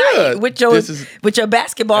 it's all good. With your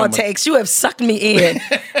basketball takes, you have sucked me in,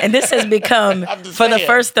 and this has become for the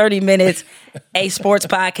first 30 minutes a sports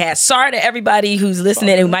podcast. Sorry to everybody who's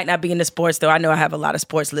listening who might not be into sports, though. I know I have a lot of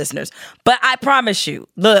sports listeners, but I promise you,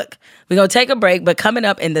 look, we're gonna take a break, but coming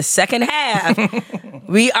up in the second half,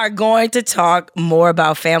 we are going to talk more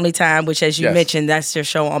about family time, which, as you mentioned, that's your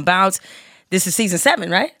show on Bounce. This is season 7,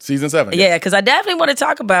 right? Season 7. Yeah, because I definitely want to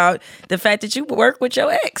talk about the fact that you work with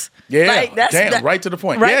your ex. Yeah, like, right to the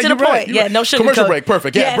point. Right to the point. Right. Yeah, no sugarcoat. Commercial break,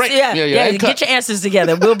 perfect. Yeah, yes, break. Yeah. Get your answers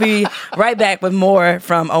together. We'll be right back with more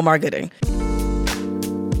from OMAR Gooding.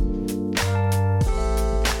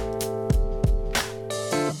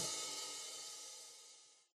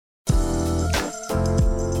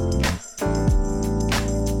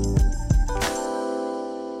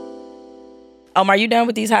 Are you done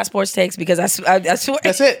with these hot sports takes? Because I swear. That's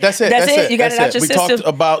it. You got it out your system. We talked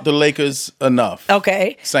about the Lakers enough.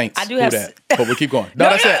 Okay. Saints. I do have that. But we keep going.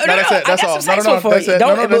 That's it. That's all. That's it.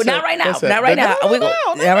 Not right now. Not right now.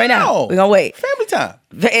 We're gonna wait. Family time.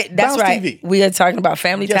 That's right. TV. We are talking about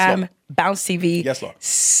family time. Bounce TV. Yes, Lord.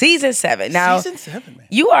 Season 7. Now, Season 7, man.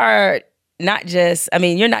 You are not just. I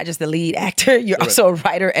mean, you're not just the lead actor. You're also a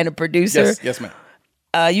writer and a producer. Yes, ma'am.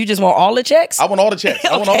 You just want all the checks? I want all the checks.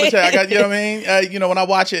 I want all the checks. I got, you know what I mean? When I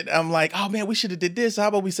watch it, I'm like, oh man, we should have did this. How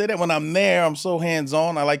about we say that? When I'm there, I'm so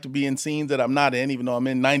hands-on. I like to be in scenes that I'm not in, even though I'm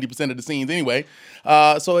in 90% of the scenes anyway.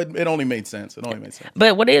 So it only made sense.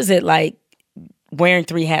 But what is it like wearing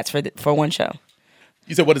 3 hats for one show?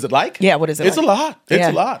 You said, what is it like? Yeah, what is it like? It's a lot. It's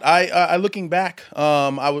a lot. I looking back,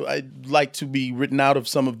 I'd like to be written out of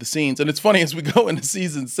some of the scenes. And it's funny, as we go into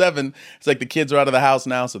season 7, it's like the kids are out of the house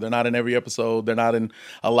now, so they're not in every episode. They're not in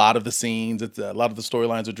a lot of the scenes. It's a lot of the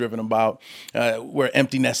storylines are driven about we're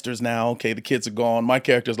empty nesters now. Okay, the kids are gone. My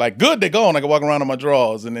character's like, good, they're gone. I can walk around in my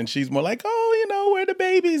drawers. And then she's more like, oh, where are the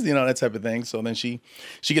babies? That type of thing. So then she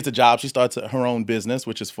gets a job. She starts her own business,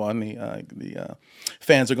 which is fun. The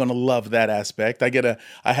fans are going to love that aspect.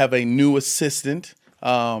 I have a new assistant.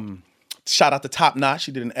 Shout out to Top Notch.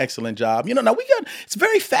 She did an excellent job. It's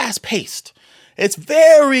very fast paced. It's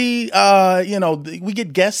very, we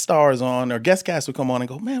get guest stars on, or guest casts will come on and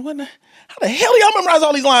go, man, how the hell y'all memorize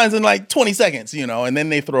all these lines in like 20 seconds, and then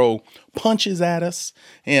they throw punches at us,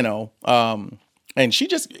 and she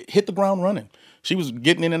just hit the ground running. She was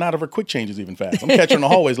getting in and out of her quick changes even fast. I'm catching her in the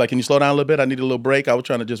hallways like, can you slow down a little bit? I need a little break. I was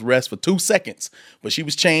trying to just rest for 2 seconds, but she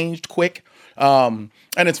was changed quick. And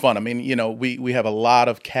it's fun. I mean, we have a lot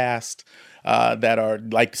of cast that are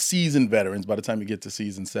like seasoned veterans by the time you get to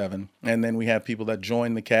season 7. And then we have people that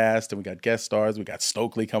join the cast, and we got guest stars. We got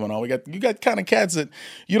Stokely coming on. You got kind of cats that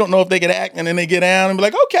you don't know if they can act, and then they get down and be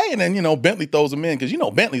like, okay. And then, Bentley throws them in because,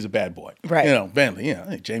 Bentley's a bad boy. Right. Bentley,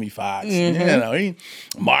 Jamie Foxx,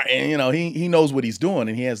 Martin, he knows what he's doing,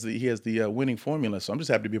 and he has the winning formula. So I'm just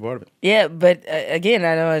happy to be a part of it. Yeah. But again,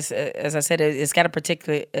 I know as I said, it's got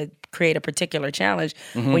to create a particular challenge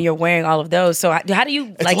when you're wearing all of those. So how do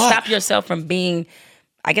you stop yourself from being,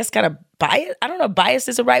 I guess, kind of biased? I don't know if biased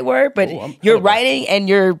is the right word, but you're writing and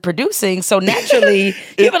you're producing. So naturally,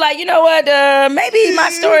 you'll be like, you know what, maybe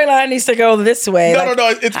my storyline needs to go this way. No.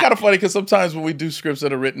 It's kind of funny because sometimes when we do scripts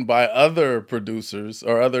that are written by other producers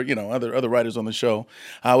or other writers on the show,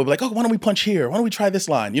 we'll be like, oh, why don't we punch here? Why don't we try this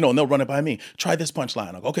line? And they'll run it by me. Try this punch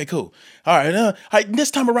line. I'll go, okay, cool. All right,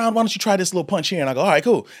 this time around, why don't you try this little punch here? And I go, all right,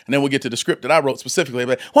 cool. And then we'll get to the script that I wrote specifically.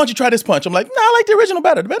 Like, why don't you try this punch? I'm like, no, I like the original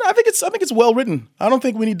better. I think it's well written. I don't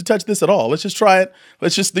think we need to touch this at all. Let's just try it.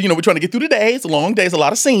 Let's just, we're trying to get through the day. It's a long day. It's a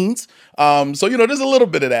lot of scenes. So, there's a little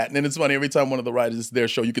bit of that. And then it's funny, every time one of the writers is their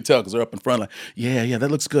show, you can tell because they're up in front like, yeah,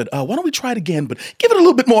 that looks good. Why don't we try it again? But give it a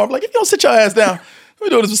little bit more. I'm like, if you don't sit your ass down, we're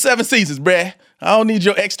doing this for 7 seasons, bruh. I don't need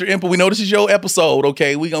your extra input. We know this is your episode,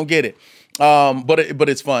 okay? We gonna get it. But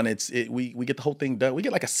it's fun. We get the whole thing done. We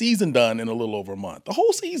get like a season done in a little over a month. The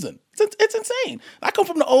whole season. It's insane. I come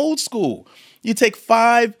from the old school. You take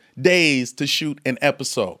 5 days to shoot an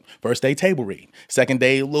episode. First day, table read. Second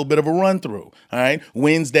day, a little bit of a run through. All right.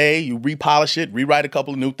 Wednesday, you repolish it, rewrite a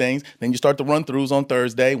couple of new things. Then you start the run throughs on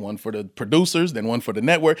Thursday, one for the producers, then one for the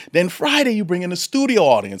network. Then Friday, you bring in the studio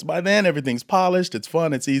audience. By then, everything's polished. It's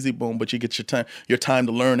fun. It's easy. Boom. But you get your time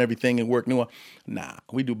to learn everything and work new. Nah,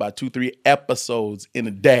 we do about 2-3 episodes in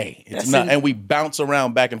a day. And we bounce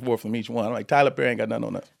around back and forth from each one. I'm like, Tyler Perry ain't got nothing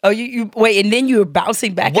on that. Oh, you wait, and then you were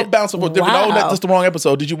bouncing back. What bouncing for different? Wow. Oh, that's the wrong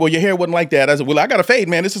episode. Did you? Well, your hair wasn't like that. I said, well, I got to fade,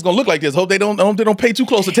 man. This is gonna look like this. Hope they don't pay too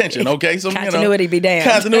close attention. Okay, so continuity be damned.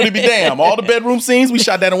 Continuity be damned. All the bedroom scenes we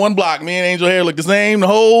shot that in one block. Me and Angel hair looked the same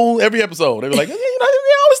every episode. They were like, they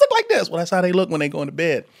always look like this. Well, that's how they look when they go into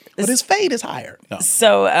bed. But his fade is higher. No.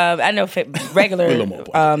 So I know regular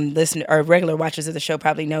listener or regular watchers of the show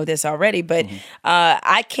probably know this already, but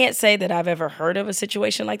I can't say that I've ever heard of a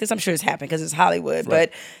situation like this. I'm sure it's happened because it's Hollywood,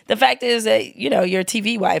 right. But the fact is that your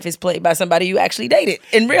TV wife is played by somebody you actually dated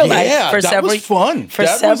in real life for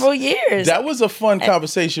several years. That was a fun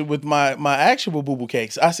conversation with my actual boo boo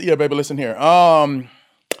cakes. I said, yeah, baby, listen here.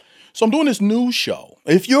 So I'm doing this new show.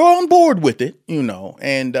 If you're on board with it,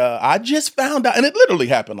 and I just found out, and it literally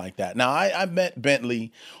happened like that. Now, I met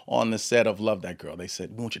Bentley on the set of Love That Girl. They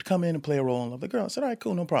said, we want you to come in and play a role in Love That Girl. I said, all right,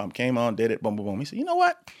 cool, no problem. Came on, did it, boom, boom, boom. He said, you know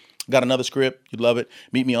what? Got another script. You'd love it.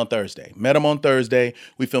 Meet me on Thursday. Met him on Thursday.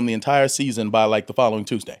 We filmed the entire season by like the following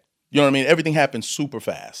Tuesday. You know what I mean? Everything happened super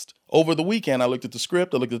fast. Over the weekend, I looked at the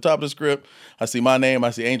script. I looked at the top of the script. I see my name.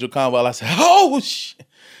 I see Angel Conwell. I said, oh, shit.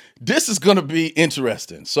 This is going to be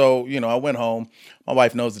interesting. So, I went home. My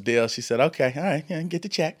wife knows the deal. She said, okay, all right, yeah, get the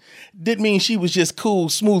check. Didn't mean she was just cool,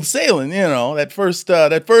 smooth sailing. That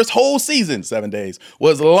first whole season, 7 days,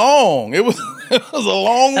 was long. It was a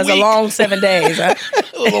long week. It was a long 7 days. Huh?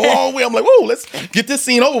 It was a long week. I'm like, whoa, let's get this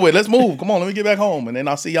scene over with. Let's move. Come on, let me get back home. And then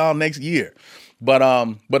I'll see y'all next year.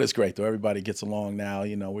 But it's great though. Everybody gets along now.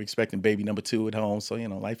 We're expecting baby number 2 at home. So,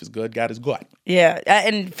 life is good. God is good. Yeah.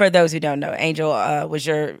 And for those who don't know, Angel was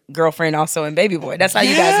your girlfriend also in Baby Boy. That's how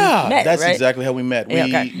you guys met, that's right? exactly how we met.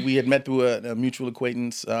 Okay. We had met through a mutual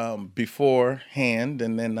acquaintance beforehand.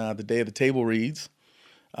 And then the day of the table reads,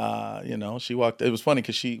 she walked. It was funny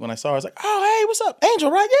because when I saw her, I was like, oh, hey, what's up? Angel,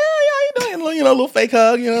 right? Yeah, how you doing? A little fake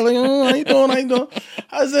hug, like, oh, how you doing?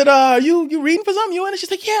 I said, you reading for something? You in it?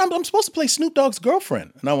 She's like, yeah, I'm supposed to play Snoop Dogg's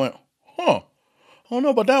girlfriend. And I went, I don't know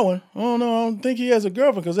about that one. I don't think he has a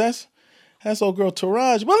girlfriend because that's old girl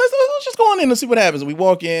Taraj. Well, let's just go on in and see what happens. And we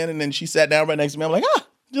walk in, and then she sat down right next to me. I'm like,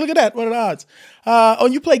 look at that. What are the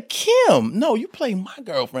odds? You play Kim. No, you play my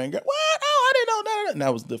girlfriend. What? Oh, I didn't know that. And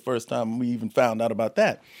that was the first time we even found out about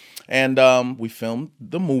that. And we filmed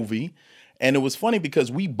the movie. And it was funny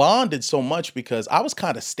because we bonded so much because I was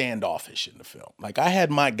kind of standoffish in the film. Like I had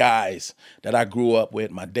my guys that I grew up with,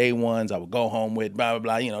 my day ones, I would go home with, blah,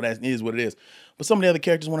 blah, blah. That is what it is. But some of the other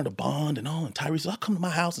characters wanted to bond and Tyrese said, I'll come to my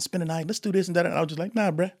house and spend the night. Let's do this and that. And I was just like, nah,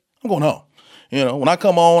 bruh, I'm going home. When I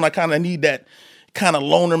come on, I kind of need that kind of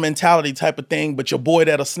loner mentality type of thing, but your boy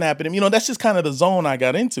that'll snap at him. That's just kind of the zone I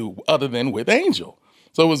got into other than with Angel.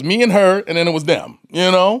 So it was me and her, and then it was them,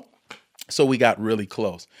 So we got really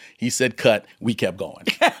close. He said, cut. We kept going.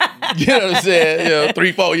 You know what I'm saying?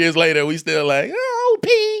 3-4 years later, we still like, oh,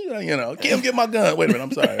 P. Kim, get my gun. Wait a minute,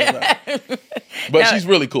 I'm sorry. But she's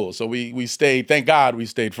really cool. So we stayed, thank God we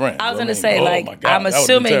stayed friends. I was going to say, I'm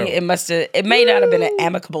assuming it may not have been an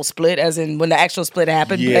amicable split, as in when the actual split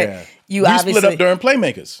happened. Yeah. But we obviously split up during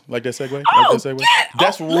Playmakers. Like that segue?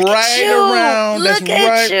 That's look right at you. around. Look That's at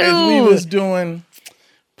right you. as we was doing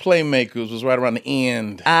Playmakers was right around the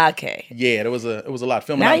end. Okay. Yeah, it was a lot.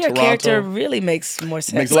 Filming now out in your Toronto. character really makes more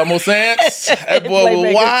sense. Makes a lot more sense. That boy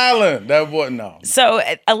was wildin'. That boy, no. So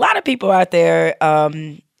a lot of people out there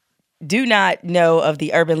do not know of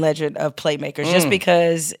the urban legend of Playmakers just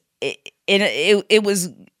because it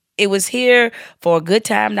was here for a good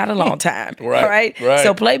time, not a long time. Right.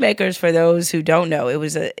 So Playmakers, for those who don't know, it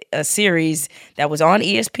was a series that was on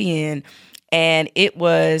ESPN, and it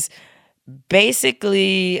was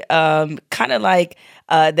basically kind of like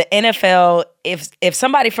the NFL. If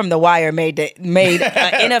somebody from The Wire made an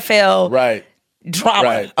NFL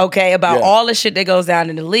drama, about all the shit that goes down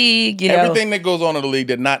in the league, everything that goes on in the league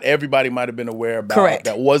that not everybody might have been aware about. Correct.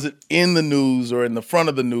 That wasn't in the news or in the front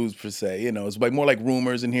of the news per se. It's like more like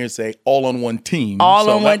rumors and hearsay, all on one team.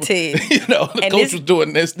 One team. The coach was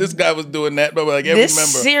doing this guy was doing that, but like every member.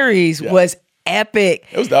 This series was epic.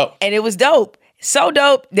 It was dope. And it was dope. So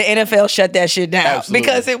dope, the NFL shut that shit down. Absolutely.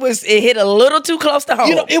 Because it hit a little too close to home.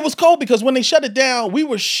 You know, it was cold because when they shut it down, we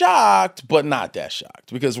were shocked, but not that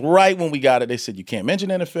shocked. Because right when we got it, they said, you can't mention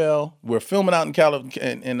NFL. We're filming out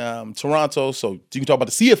in Toronto, so you can talk about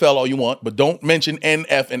the CFL all you want, but don't mention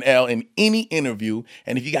NF and L in any interview.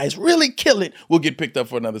 And if you guys really kill it, we'll get picked up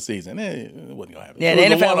for another season. It wasn't going to happen. Yeah,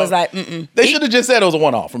 the NFL was like, mm-mm. They should have just said it was a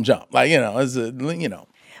one-off from jump. Like,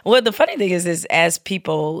 Well, the funny thing is as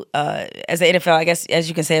people, as the NFL, I guess, as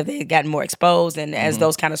you can say, they've gotten more exposed, and as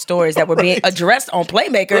those kind of stories that were being addressed on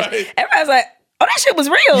Playmakers, everybody's like, oh, that shit was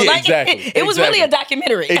real. Yeah, like, exactly. It was really a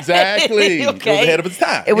documentary. Exactly. Okay? It was ahead of its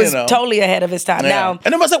time. It was totally ahead of its time. Yeah. Now, and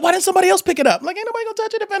everybody's like, why didn't somebody else pick it up? Like, ain't nobody gonna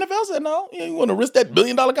touch it if NFL said no. You want to risk that $1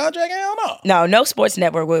 billion contract? Hell no. No sports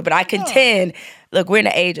network would, but I contend, look, we're in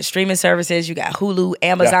the age of streaming services. You got Hulu,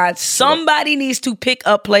 Amazon. Yeah. Somebody needs to pick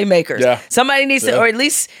up Playmakers. Yeah. Somebody needs to, or at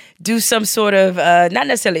least do some sort of, not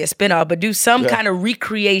necessarily a spinoff, but do some kind of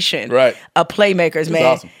recreation of Playmakers, man.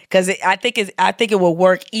 Awesome. Because I think it will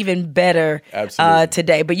work even better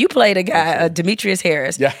today. But you played a guy, Demetrius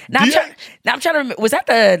Harris. Yeah. Now I'm trying to remember, was that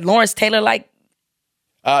the Lawrence Taylor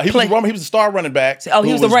He was the star running back. Oh,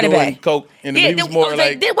 he was the running back. Coke, and he was more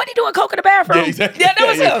like, what he doing coke in the bathroom? Yeah, exactly. Yeah, that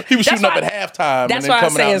was him. He was shooting up at halftime. That's and then why I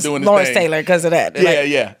coming say out it's and doing Lawrence his thing. Taylor because of that.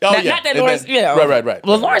 Yeah. Oh, not, yeah. Not that And Lawrence, then, Right.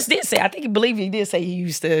 Well, Lawrence did say, I believe he did say he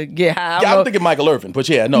used to get high. I'm thinking Michael Irvin, but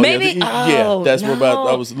yeah, no. Maybe? That's where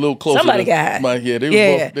I was a little closer. Somebody got high.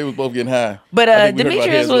 They was both getting high. But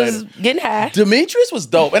Demetrius was getting high. Demetrius was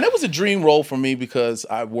dope. And it was a dream role for me because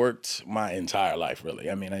I worked my entire life,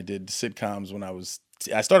 really. I mean, I did sitcoms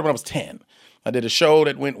I started when I was 10. I did a show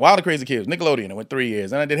that went Wild and Crazy Kids, Nickelodeon. It went 3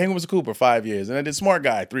 years. And I did Hanging with Mr. Cooper 5 years. And I did Smart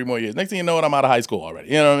Guy 3 more years. Next thing you know, I'm out of high school already.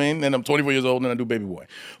 You know what I mean? And I'm 24 years old and I do Baby Boy.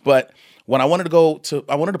 But when I wanted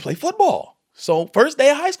to play football. So first day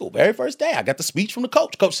of high school, very first day, I got the speech from the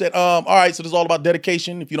coach. Coach said, all right, so this is all about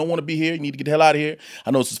dedication. If you don't want to be here, you need to get the hell out of here. I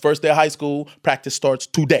know this is first day of high school. Practice starts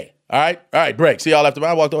today. All right, break. See y'all after.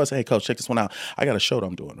 I walked over. I said, hey, coach, check this one out. I got a show that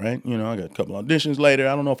I'm doing, right? I got a couple auditions later.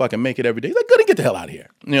 I don't know if I can make it every day. He's like, good, get the hell out of here,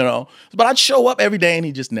 But I'd show up every day, and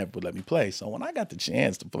he just never would let me play. So when I got the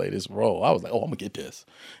chance to play this role, I was like, oh, I'm going to get this.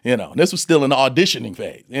 And this was still in the auditioning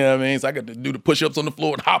phase. You know what I mean? So I got to do the push-ups on the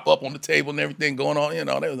floor and hop up on the table and everything going on.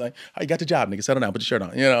 They was like, oh, you got the job, nigga. Settle down. Put your shirt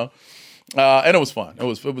on, and it was fun. It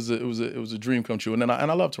was a dream come true. And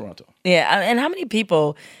I love Toronto. Yeah, and how many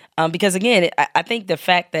people, because again, I think the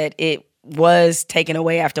fact that it was taken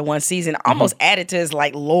away after one season almost added to his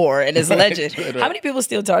lore and his legend. Right. How many people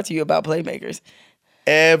still talk to you about Playmakers?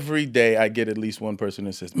 Every day I get at least one person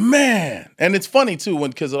that says, man. And it's funny too,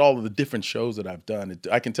 because of all of the different shows that I've done,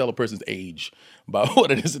 I can tell a person's age about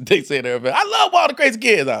what it is that they say there. I love Wild and Crazy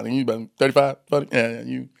Kids. You about 35, 40? Yeah,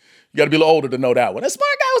 you got to be a little older to know that one. That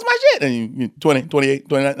Smart Guy was my shit. And you 20, 28,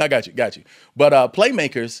 29, I got you. But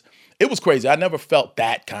Playmakers, it was crazy. I never felt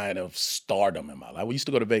that kind of stardom in my life. We used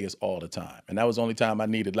to go to Vegas all the time. And that was the only time I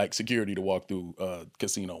needed security to walk through a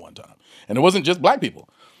casino one time. And it wasn't just black people.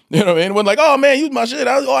 You know what I mean? It wasn't like, oh man, you my shit.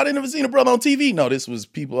 I didn't ever seen a brother on TV. No, this was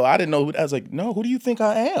people I didn't know who. I was like, no, who do you think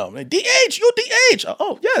I am? Like, DH, you DH.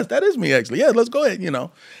 Oh yes, that is me actually. Yeah, let's go ahead.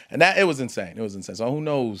 And that it was insane. It was insane. So who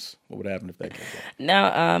knows what would happen if that came back.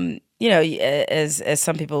 Now, as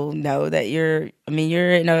some people know that you're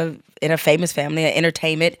in a famous family, an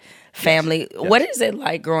entertainment family. Yes. What is it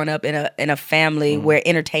like growing up in a family where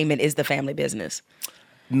entertainment is the family business?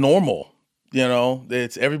 Normal.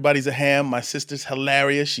 It's everybody's a ham. My sister's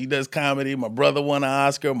hilarious. She does comedy. My brother won an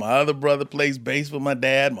Oscar. My other brother plays bass with my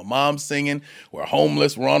dad. My mom's singing. We're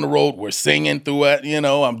homeless. We're on the road. We're singing through it.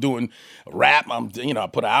 I'm doing rap. I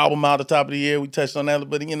put an album out at the top of the year. We touched on that,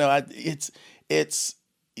 but it's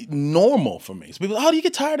normal for me. So people, do you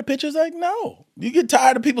get tired of pictures? Like, no. You get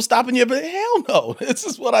tired of people stopping you? But hell no. This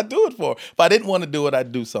is what I do it for. If I didn't want to do it,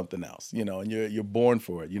 I'd do something else. And you're born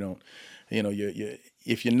for it.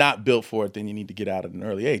 If you're not built for it, then you need to get out at an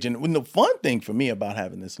early age. And when the fun thing for me about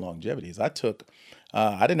having this longevity is I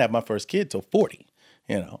didn't have my first kid till 40.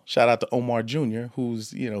 Shout out to OMAR Jr.,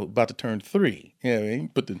 who's, about to turn 3.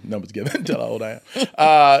 Put the numbers together and tell how old I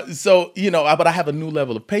am. But I have a new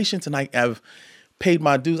level of patience and I have paid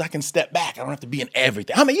my dues. I can step back. I don't have to be in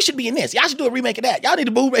everything. You should be in this. Y'all should do a remake of that. Y'all need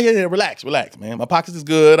to move right here. Relax, man. My pockets is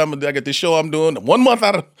good. I got this show I'm doing 1 month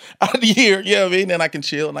out of the year. You know what I mean? Then I can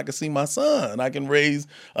chill and I can see my son. I can raise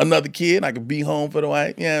another kid. I can be home for the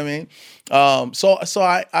wife. You know what I mean? So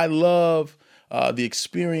I love the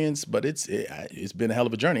experience, but it's been a hell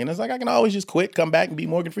of a journey. And it's like I can always just quit, come back, and be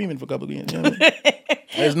Morgan Freeman for a couple of years. You know what I mean?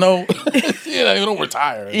 There's no, you don't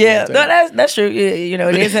retire. Yeah, no, that's true. You know,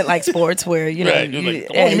 it isn't like sports where right. You're like,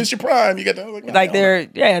 come on, you missed your prime. You got to like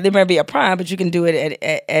there might be a prime, but you can do it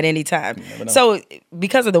at any time. So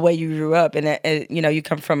because of the way you grew up, and you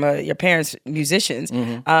come from your parents musicians,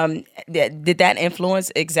 did that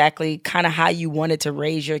influence exactly kind of how you wanted to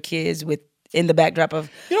raise your kids in the backdrop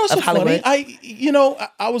of so Hollywood? Funny.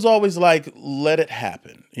 I was always like, let it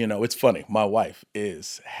happen. It's funny. My wife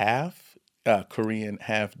is half Korean,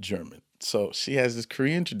 half German. So she has this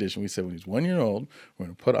Korean tradition. We said when he's 1 year old, we're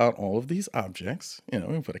going to put out all of these objects. We're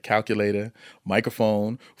going to put a calculator,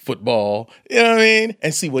 microphone, football, and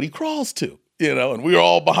see what he crawls to. And we were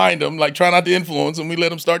all behind him, like trying not to influence him. We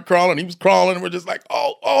let him start crawling. He was crawling, and we're just like,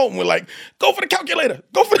 oh, and we're like, go for the calculator,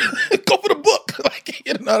 go for the book, like,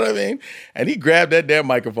 you know what I mean? And he grabbed that damn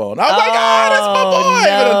microphone. I was like, that's my boy. No.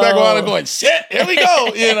 And in the back of the going, shit, here we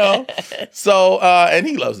go, So, and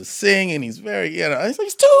he loves to sing, and he's very,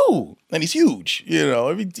 he's 2, and he's huge,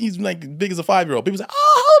 he's like big as a 5-year-old. People say,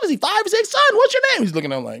 oh, how old is he? 5 or 6? Son, what's your name? He's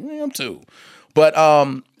looking at him like, I'm 2. But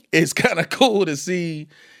it's kind of cool to see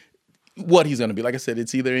what he's going to be. Like I said,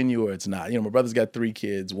 it's either in you or it's not. My brother's got 3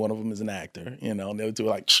 kids. One of them is an actor, and the other 2 are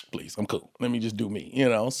like, please, I'm cool. Let me just do me,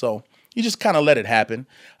 So you just kind of let it happen.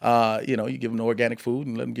 You give them the organic food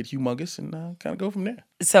and let them get humongous and kind of go from there.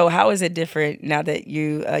 So how is it different now that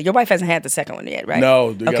your wife hasn't had the second one yet, right? No,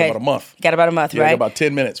 you got about a month. Got about a month, right? Got about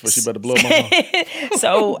 10 minutes before she better blow my phone.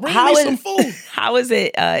 So some food. How is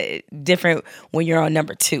it different when you're on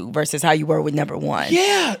number 2 versus how you were with number 1?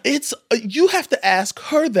 Yeah, it's you have to ask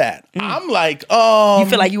her that. I'm like, you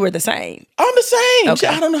feel like you were the same. I'm the same. Okay.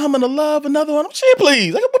 I don't know how I'm gonna love another one. Shit,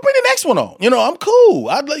 please. Bring the next one on. I'm cool.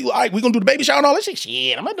 I'd like, all right, we're gonna do the baby shower and all that shit.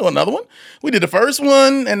 Shit, I'm not doing another one. We did the first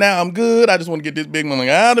one, and now I'm good. I just want to get this big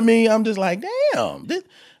one out of me. I'm just like, damn. But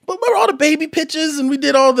remember all the baby pictures, and we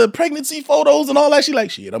did all the pregnancy photos and all that. She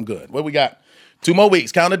like, shit, I'm good. What we got? 2 more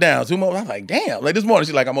weeks. Count it down. 2 more. I'm like, damn. Like this morning,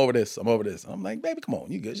 she's like, I'm over this. I'm like, baby, come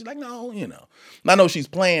on, you good? She's like, no, And I know she's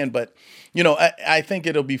playing, but I think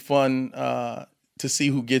it'll be fun to see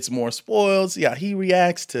who gets more spoiled. See how he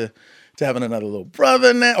reacts to having another little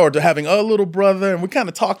brother now, or to having a little brother. And we kind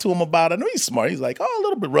of talked to him about it. I know he's smart. He's like, oh, a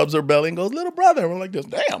little bit, rubs her belly and goes, little brother. And we're like,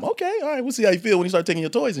 damn, okay, all right, we'll see how you feel when you start taking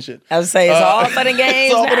your toys and shit. I would say it's all fun and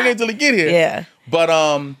games. It's all fun and games till he get here. Yeah.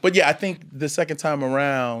 But yeah, I think the second time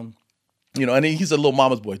around, and he's a little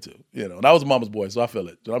mama's boy too. And I was a mama's boy, so I feel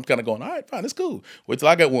it. So I'm kind of going, all right, fine, it's cool. Wait till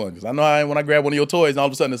I get one, because I know when I grab one of your toys, and all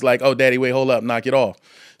of a sudden it's like, oh, daddy, wait, hold up, knock it off.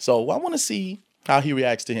 So I want to see how he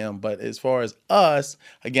reacts to him. But as far as us,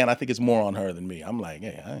 again, I think it's more on her than me. I'm like,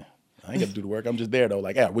 hey, I ain't got to do the work. I'm just there though.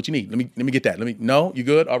 Like, what you need? Let me get that. No, you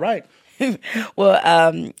good? All right.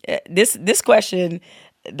 Well, this question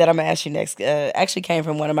that I'm gonna ask you next actually came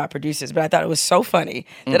from one of my producers, but I thought it was so funny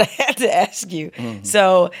that I had to ask you. Mm-hmm.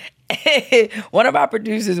 So one of our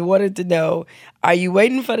producers wanted to know: are you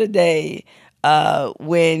waiting for the day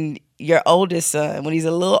when your oldest son, when he's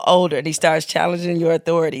a little older, and he starts challenging your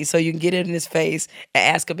authority, so you can get it in his face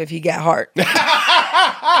and ask him if he got heart?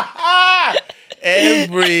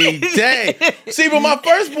 Every day. See, but my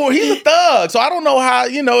firstborn, he's a thug. So I don't know how,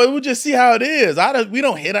 we'll just see how it is. We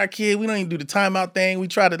don't hit our kid. We don't even do the timeout thing. We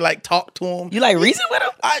try to talk to him. You reason with him?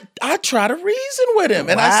 I try to reason with him.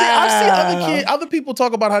 And wow. I see other people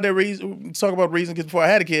talk about how they talk about reason kids before I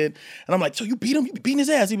had a kid. And I'm like, so you beat him? You be beating his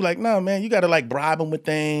ass? He'd be like, no, man, you got to bribe him with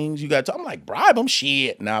things. I'm like, bribe him?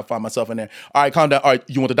 Shit. Now I find myself in there. All right, calm down. All right,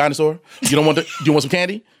 you want the dinosaur? You want some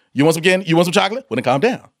candy? You want some candy? You want some chocolate? Well, then calm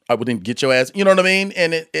down. I wouldn't get your ass. You know what I mean?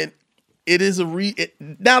 And it is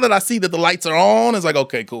now that I see that the lights are on, it's like,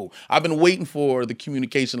 okay, cool. I've been waiting for the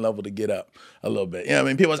communication level to get up a little bit. You know what I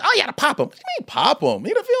mean? People say, oh, you gotta pop him. What do you mean pop him?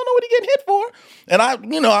 He don't know what he getting hit for. And I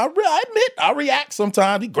admit, I react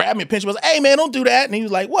sometimes. He grabbed me and pinched me. I was like, hey man, don't do that. And he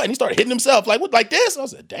was like, what? And he started hitting himself what, like this? I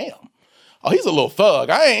said, damn. Oh, he's a little thug.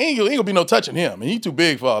 I ain't gonna be no touching him. And he's too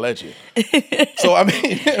big for all that shit. So I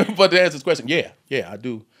mean, but to answer this question, yeah, I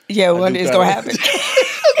do. Yeah, one day it's gonna happen.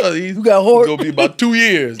 He's gonna be about 2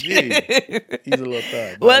 years. Yeah, he's a little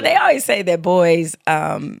thug. Well, they always say that boys,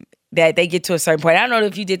 that they get to a certain point. I don't know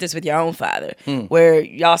if you did this with your own father, where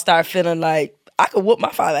y'all start feeling like, I could whoop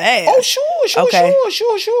my father's ass. Oh,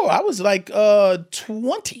 sure. I was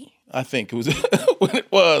 20, I think it was when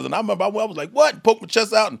it was, and I remember I was like, what? Poked my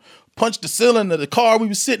chest out and punched the ceiling of the car we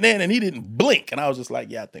was sitting in, and he didn't blink, and I was just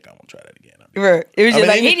like, yeah, I think I want to try that again. Right. It was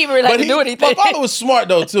just he didn't even really do anything. My father was smart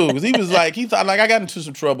though too, because he was he thought I got into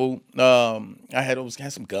some trouble. I had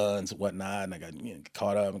some guns and whatnot, and I got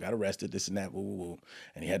caught up and got arrested, this and that, woo.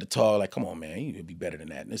 And he had to talk come on, man, you'd be better than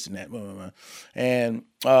that, and this and that, and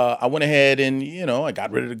I went ahead and I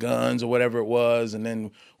got rid of the guns or whatever it was, and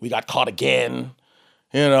then we got caught again.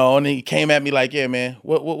 You know, and he came at me like, yeah, man,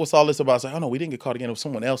 what's all this about? I was like, oh, no, we didn't get caught again. It was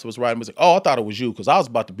someone else that was riding. I was like, oh, I thought it was you because I was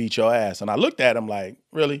about to beat your ass. And I looked at him like,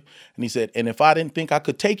 really? And he said, and if I didn't think I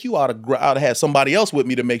could take you, I'd have had somebody else with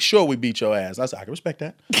me to make sure we beat your ass. I said, I can respect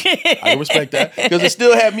that. I can respect that. Because it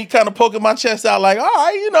still had me kind of poking my chest out like, all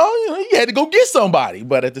right, you know, you had to go get somebody.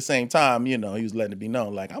 But at the same time, you know, he was letting it be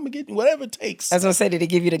known, like, I'm going to get you whatever it takes. I was going to say, did he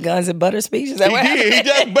give you the guns and butter speech? Is that what happened?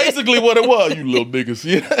 That's basically what it was, you little niggas.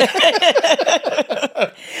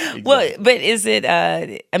 Exactly. Well, but is it,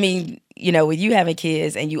 I mean, you know, with you having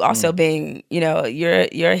kids and you also being, you know,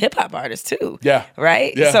 you're a hip hop artist too. Yeah.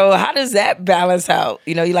 Right? Yeah. So how does that balance out?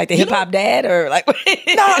 You know, you like the hip hop dad or like Nah,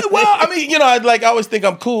 well, I mean, you know, I always think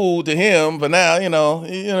I'm cool to him, but now, you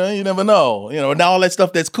never know. You know, now all that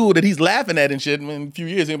stuff that's cool that he's laughing at and shit, in a few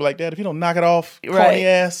years he'll be like, Dad, if you don't knock it off, corny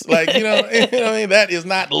ass, like, you know what I mean, that is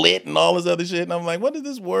not lit and all this other shit. And I'm like, what is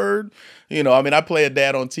this word? You know, I mean, I play a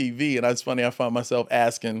dad on TV, and it's funny, I find myself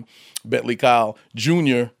asking Bentley Kyle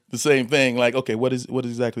Jr. the same thing, like, okay, what's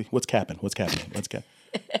capping? What's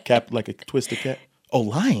cap like a twisted cat? Oh,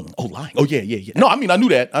 lying. Oh, yeah. No, I mean, I knew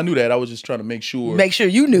that. I was just trying to make sure. Make sure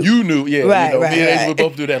you knew. You knew, yeah. Right, you know, right, me and Ace right. would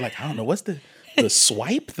both do that. Like, I don't know, what's the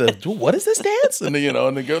swipe? What is this dance? And then, you know,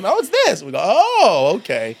 and they go, no, it's this. We go, oh,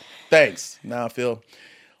 okay. Thanks. Now I feel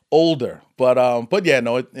older. But yeah,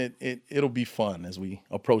 no, it'll be fun as we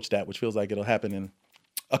approach that, which feels like it'll happen in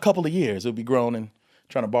a couple of years. It'll be grown and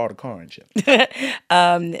trying to borrow the car and shit.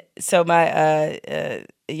 So my,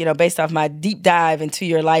 you know, based off my deep dive into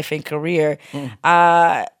your life and career,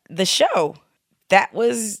 the show, that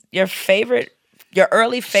was your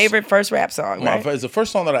early favorite first rap song, right? It's the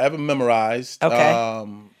first song that I ever memorized. Okay.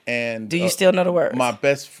 And do you still know the words? My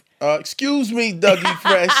best. Excuse me, Dougie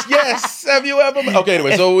Fresh. Yes. Have you ever? Okay.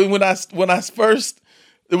 Anyway, so when I first.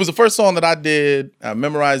 It was the first song that I did. I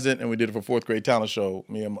memorized it, and we did it for fourth grade talent show.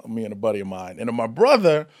 Me and a buddy of mine, and then my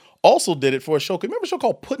brother also did it for a show. Remember a show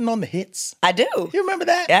called "Putting on the Hits"? I do. You remember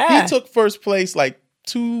that? Yeah. He took first place like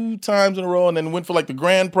 2 times in a row, and then went for like the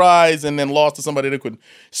grand prize, and then lost to somebody that could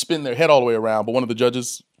spin their head all the way around. But one of the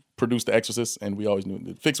judges produced The Exorcist, and we always knew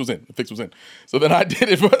the fix was in. The fix was in. So then I did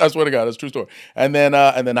it. I swear to God, it's a true story. And then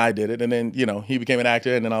I did it, and then you know he became an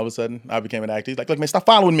actor, and then all of a sudden I became an actor. He's like, look, man, stop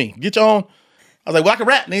following me. Get your own. I was like, well, I can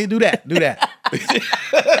rap, nigga. Do that.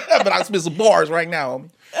 But I spit some bars right now, homie.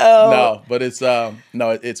 Oh. No, but it's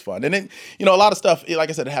fun. And then, you know, a lot of stuff, like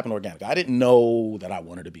I said, it happened organically. I didn't know that I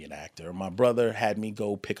wanted to be an actor. My brother had me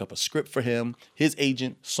go pick up a script for him. His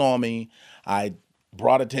agent saw me. I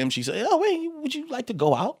brought it to him. She said, oh, wait, would you like to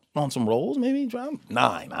go out on some roles? Maybe I'm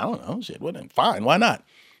 9. I don't know. Shit, fine. Why not?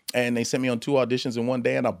 And they sent me on 2 auditions in one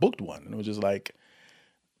day, and I booked one. And it was just like,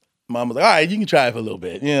 Mom was like, all right, you can try it for a little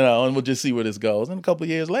bit, you know, and we'll just see where this goes. And a couple of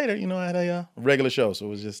years later, you know, I had a regular show. So it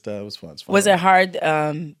was just, it was fun. Was it hard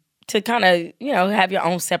to kind of, you know, have your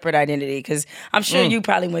own separate identity? Because I'm sure you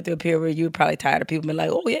probably went through a period where you were probably tired of people being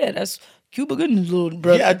like, oh, yeah, that's Cuba Gooding's little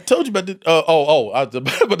brother. Yeah, I told you about the, I was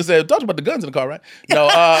about to say, I told you about the guns in the car, right? No,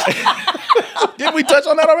 didn't we touch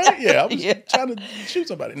on that already? Yeah, I was trying to shoot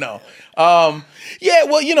somebody. No. Yeah,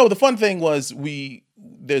 well, you know, the fun thing was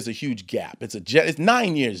there's a huge gap. It's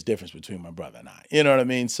 9 years difference between my brother and I. You know what I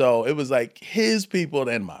mean? So it was like his people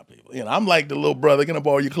and my people. You know, I'm like the little brother, gonna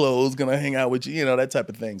borrow your clothes, gonna hang out with you, you know, that type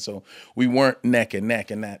of thing. So we weren't neck and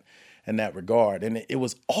neck in that regard. And it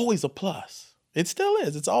was always a plus. It still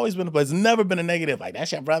is. It's always been a plus. It's never been a negative. Like,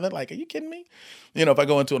 that's your brother? Like, are you kidding me? You know, if I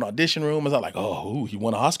go into an audition room, it's not like, oh, he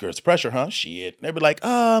won an Oscar. It's pressure, huh? Shit. They'd be like,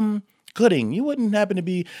 Gooding, you wouldn't happen to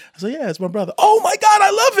be. I said, yeah, it's my brother. Oh my God,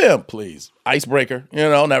 I love him. Please. Icebreaker, you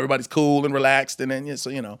know, and everybody's cool and relaxed. And then, so,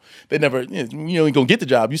 you know, they never, you ain't gonna get the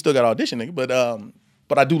job. You still got to audition, nigga.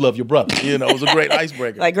 But I do love your brother. You know, it was a great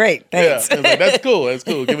icebreaker. Like, great, thanks. Yeah, like, that's cool. That's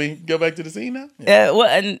cool. Can we go back to the scene now? Yeah. Well,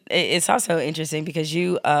 and it's also interesting because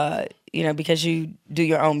you do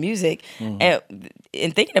your own music. And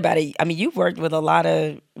in thinking about it, I mean, you've worked with a lot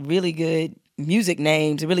of really good music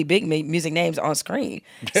names, really big music names on screen.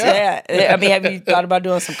 So, yeah. I mean, have you thought about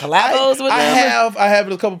doing some collabos with them? I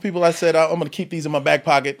have a couple people. I said I'm going to keep these in my back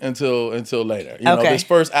pocket until later. You know, this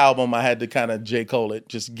first album I had to kind of J. Cole it,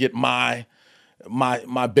 just get my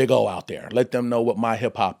big O out there. Let them know what my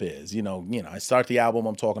hip hop is. You know, I start the album,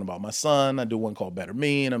 I'm talking about my son. I do one called Better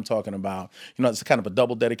Me, and I'm talking about, you know, it's kind of a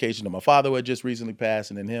double dedication to my father who had just recently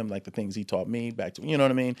passed, and then him, like the things he taught me back to, you know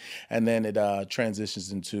what I mean? And then it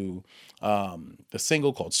transitions into the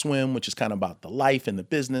single called Swim, which is kind of about the life and the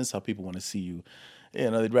business, how people want to see you. You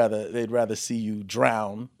know, they'd rather see you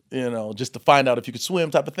drown, you know, just to find out if you could swim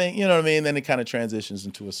type of thing. You know what I mean? Then it kind of transitions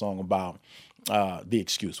into a song about The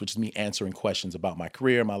Excuse, which is me answering questions about my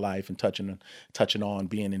career, my life, and touching on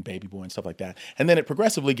being in Baby Boy and stuff like that. And then it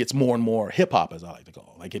progressively gets more and more hip hop, as I like to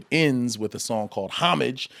call it. Like it ends with a song called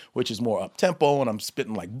Homage, which is more up tempo, and I'm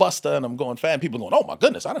spitting like Busta, and I'm going fat, and people are going, "Oh my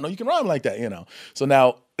goodness, I didn't know you can rhyme like that," you know. So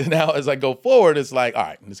now as I go forward, it's like, all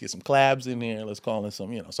right, let's get some collabs in here. Let's call in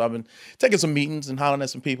some, you know. So I've been taking some meetings and hollering at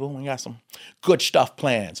some people, and got some good stuff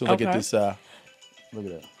planned. So I get this. Look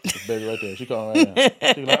at that. This baby right there. She calling right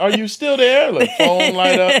now. She's like, "Are you still there?" Like, phone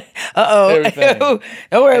light up. Uh-oh. Everything. Don't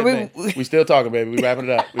worry. Everything. We still talking, baby. We wrapping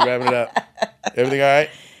it up. Everything all right?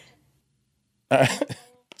 All right.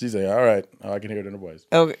 She said, "All right." Oh, I can hear it in her voice.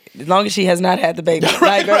 Okay. As long as she has not had the baby.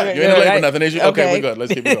 right. You ain't late for nothing, is you? Okay, we're good.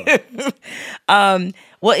 Let's keep it going.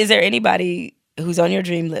 Well, is there anybody who's on your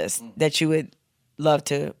dream list that you would love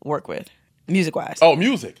to work with, music-wise? Oh,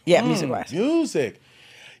 music. Yeah, music-wise. Music.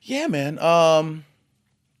 Yeah, man.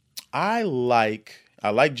 I like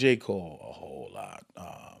J. Cole a whole lot.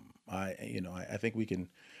 I think we can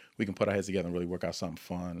put our heads together and really work out something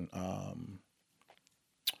fun.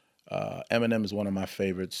 Eminem is one of my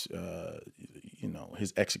favorites.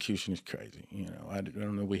 His execution is crazy. I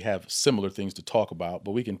don't know. We have similar things to talk about,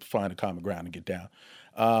 but we can find a common ground and get down.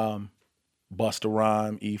 Busta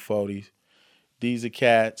Rhymes, E40. These are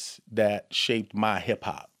cats that shaped my hip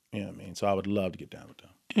hop. You know what I mean? So I would love to get down with them.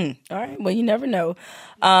 All right. Well, you never know.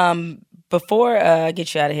 Before I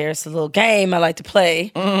get you out of here, it's a little game I like to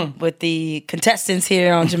play with the contestants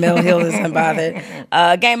here on Jamel Hill is Unbothered.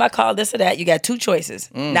 A game I call This or That. You got 2 choices.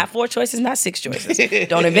 Not 4 choices, not 6 choices.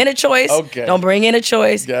 Don't invent a choice. Okay. Don't bring in a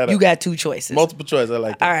choice. You got 2 choices. Multiple choice. I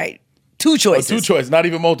like that. All right. 2 choices. 2 choices. Not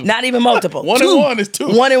even multiple. Not even multiple. 1 and 1 is 2.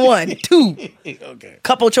 1 and 1. 2. Okay.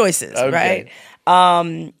 Couple choices, Okay.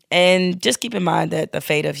 right? And just keep in mind that the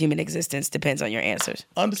fate of human existence depends on your answers.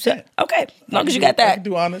 Understand. Okay. As long as you got that. I can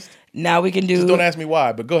do honest. Now we can do... Just don't ask me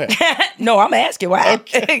why, but go ahead. No, I'm going to ask you why.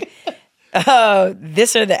 Okay.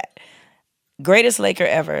 This or that. Greatest Laker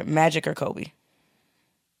ever, Magic or Kobe?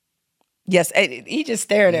 Yes, he just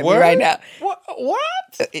staring at me right now. What?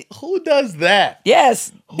 Who does that?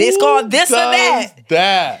 Yes. It's called This or That.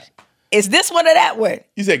 That. Is this one or that one?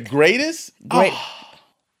 You said greatest? Great. Oh.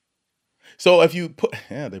 So if you put...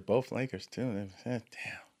 Yeah, they're both Lakers, too. Damn.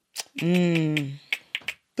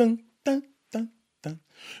 Dun, dun, dun, dun.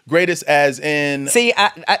 Greatest as in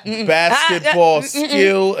basketball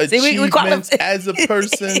skill, achievements as a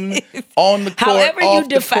person, on the court, however off you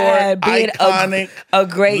define the court, being iconic, a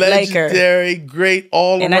great legendary, Laker. great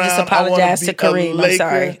all around. And I just apologize to Kareem. Laker I'm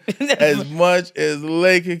sorry. as much as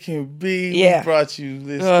Laker can be. Yeah. We brought you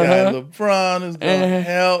this guy, LeBron, who's going to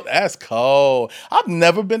help. That's cold. I've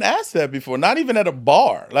never been asked that before, not even at a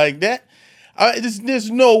bar like that.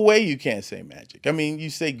 There's no way you can't say Magic. I mean,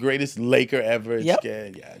 you say greatest Laker ever.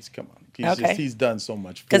 Come on. He's done so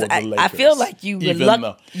much for the Lakers. I feel like you're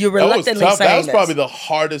reluctantly saying that was this. probably the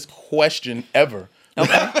hardest question ever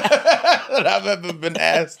that I've ever been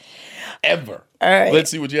asked ever. All right.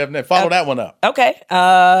 Let's see what you have next. Follow that one up. Okay.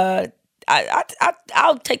 I'll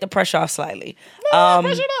take the pressure off slightly.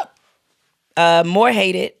 Pressure it up. More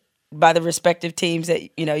hated by the respective teams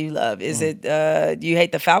that you love. Is it you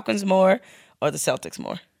hate the Falcons more or the Celtics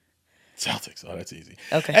more? Celtics. Oh, that's easy.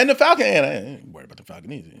 Okay. And the Falcons, I ain't worried about the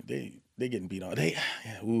Falcons either. They getting beat on.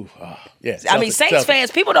 Celtics, I mean, Saints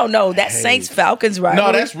fans, people don't know that Saints-Falcons rivalry.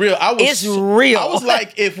 No, that's real. It's real. I was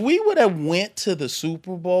like, if we would have went to the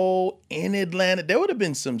Super Bowl in Atlanta, there would have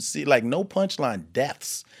been some no punchline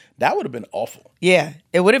deaths. That would have been awful. Yeah,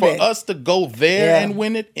 it would have been. For us to go there and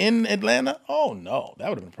win it in Atlanta, oh no, that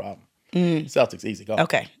would have been a problem. Celtics, easy, go.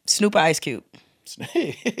 Okay, Snoop or Ice Cube?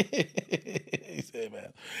 He said,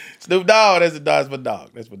 man, Snoop Dogg, that's my dog.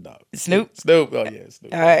 That's my dog. Snoop? Snoop, oh yeah,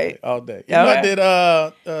 Snoop. All right. All day. I did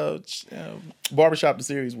Barbershop the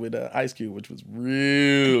series with Ice Cube, which was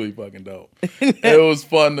really fucking dope. It was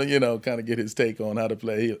fun to, kind of get his take on how to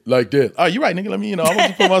play like this. Oh, you're right, nigga. Let me, I'm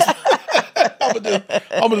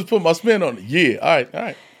gonna just put my spin on it. Yeah. All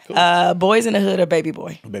right. Cool. Boys in the Hood or Baby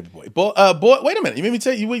Boy? Baby Boy. Boy, wait a minute. You made me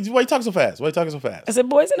tell you. Why you talking so fast? I said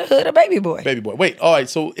Boys in the Hood or Baby Boy? Baby Boy. Wait. All right.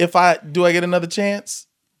 So if I get another chance?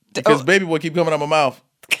 Because Baby Boy keep coming out my mouth.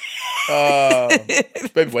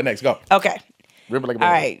 Baby Boy next. Go. Okay. Rip it like a baby.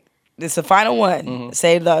 All right. This is the final one. Mm-hmm.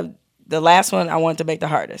 Say the last one I want to make the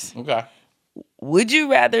hardest. Okay. Would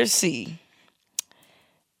you rather see,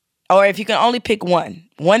 or if you can only pick one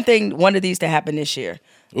of these to happen this year,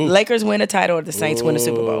 Ooh. Lakers win a title or the Saints win a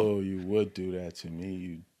Super Bowl? Oh, you would do that to me,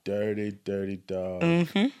 you dirty, dirty dog.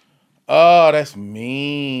 Mm-hmm. Oh, that's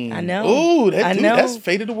mean. I know. Ooh, that's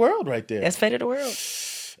fate of the world right there. That's fate of the world.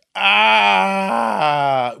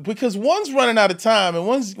 Because one's running out of time and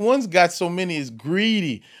one's got so many is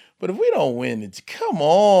greedy. But if we don't win, it's come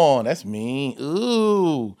on. That's mean.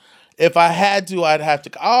 Ooh. If I had to, I'd have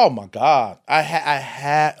to. Oh my God. I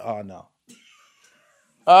had. Oh no.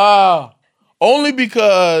 Only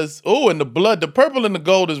because. Oh, and the blood, the purple and the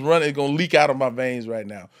gold is running. It's gonna leak out of my veins right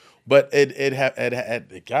now. But it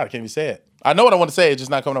God, I can't even say it. I know what I want to say. It's just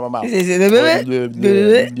not coming out of my mouth.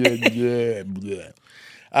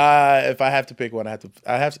 If I have to pick one, I literally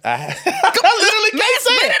can't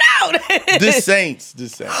say it out. The Saints.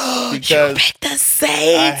 Because you pick the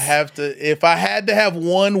Saints. I have to. If I had to have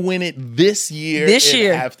one win it this year,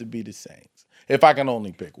 it'd have to be the Saints. If I can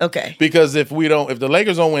only pick one. Okay. Because if the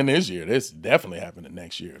Lakers don't win this year, this is definitely happening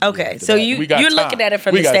next year. Okay. So you're looking at it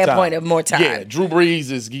from the standpoint of more time. Yeah. Drew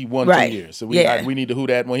Brees he won 2 years. So we need to who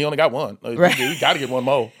that one. He only got one. Right. We got to get one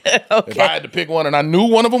more. Okay. If I had to pick one and I knew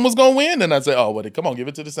one of them was going to win, then I'd say, oh, well, come on, give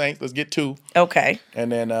it to the Saints. Let's get 2. Okay. And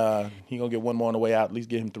then he going to get one more on the way out. At least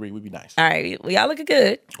get him 3. We'd be nice. All right. Well, y'all looking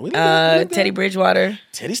good. We good. Teddy Bridgewater.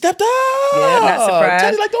 Teddy stepped up. Yeah, not surprised.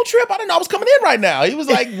 Teddy's like, don't trip. I didn't know I was coming in right now. He was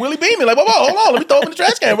like really beaming. Like, whoa, hold on. Let me throw him in the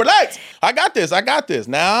trash can. Relax. I got this.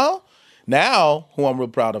 Now, who I'm real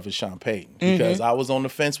proud of is Sean Payton because I was on the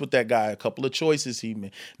fence with that guy. A couple of choices he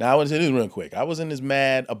made. Now, I was in real quick. I wasn't as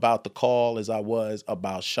mad about the call as I was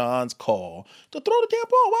about Sean's call to throw the damn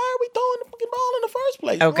ball. Why are we throwing the fucking ball in the first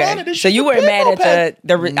place? Okay. So you weren't mad at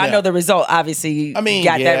the I know the result. Obviously, you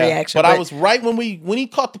got that reaction. But I was right when he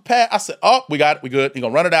caught the pass. I said, "Oh, we got it. We good. You're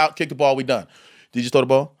gonna run it out, kick the ball. We done." Did you throw the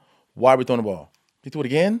ball? Why are we throwing the ball? Did you throw it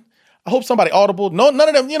again? I hope somebody audible. No, none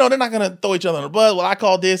of them, they're not going to throw each other on the butt. Well, I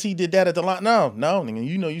called this, he did that at the line. No.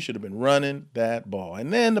 You should have been running that ball.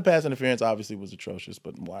 And then the pass interference obviously was atrocious,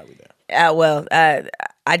 but why are we there?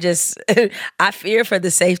 I fear for the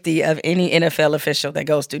safety of any NFL official that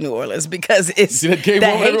goes to New Orleans because it's the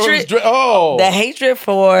hatred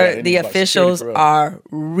for the officials are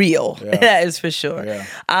real. Yeah. That is for sure. Yeah.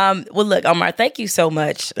 Well, look, Omar, thank you so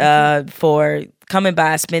much for coming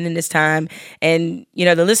by, spending this time. And,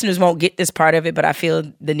 the listeners won't get this part of it, but I feel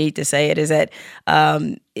the need to say it, is that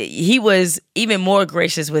he was even more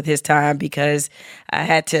gracious with his time because I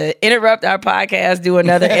had to interrupt our podcast, do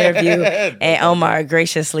another interview, and Omar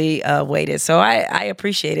graciously waited. So I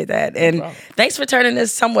appreciated that. And thanks for turning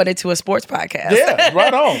this somewhat into a sports podcast. Yeah,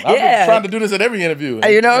 right on. I've been trying to do this at every interview.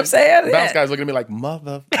 You know what I'm saying? Bounce guys looking at me like,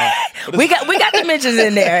 mother. We got the mentions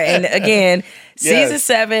in there. And again, Season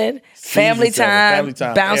 7, Family Time,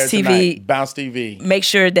 Bounce TV. Bounce TV. Make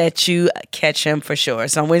sure that you catch him for sure.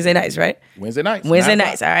 It's on Wednesday nights, right? Wednesday nights.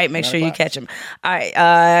 All right, make sure you catch him. All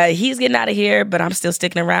right, he's getting out of here, but I'm still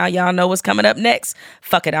sticking around. Y'all know what's coming up next.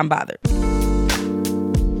 Fuck it, I'm bothered.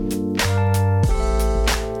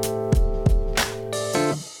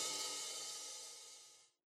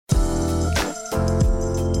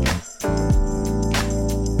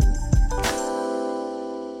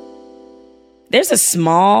 There's a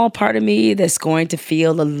small part of me that's going to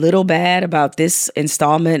feel a little bad about this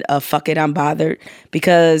installment of Fuck It, I'm Bothered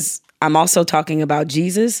because I'm also talking about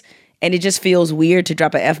Jesus, and it just feels weird to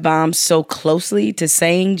drop an F-bomb so closely to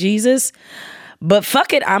saying Jesus. But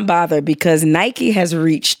fuck it, I'm bothered because Nike has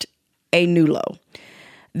reached a new low.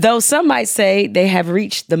 Though some might say they have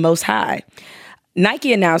reached the most high.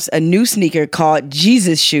 Nike announced a new sneaker called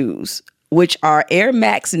Jesus Shoes, which are Air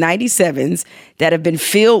Max 97s that have been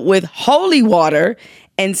filled with holy water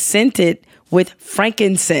and scented with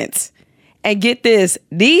frankincense. And get this,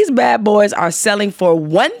 these bad boys are selling for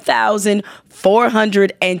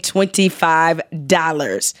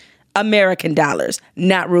 $1,425. American dollars,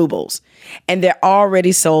 not rubles. And they're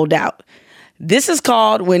already sold out. This is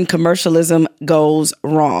called when commercialism goes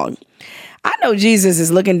wrong. I know Jesus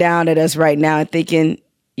is looking down at us right now and thinking,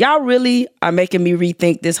 y'all really are making me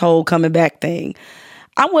rethink this whole coming back thing.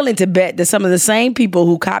 I'm willing to bet that some of the same people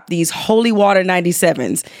who cop these holy water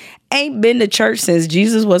 97s ain't been to church since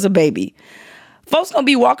Jesus was a baby. Folks gonna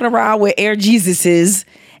be walking around with Air Jesuses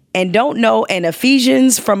and don't know an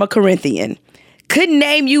Ephesians from a Corinthian. Couldn't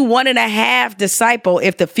name you 1.5 disciple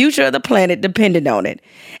if the future of the planet depended on it.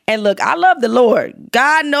 And look, I love the Lord.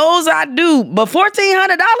 God knows I do. But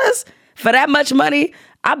 $1,400 for that much money,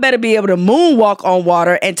 I better be able to moonwalk on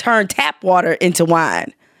water and turn tap water into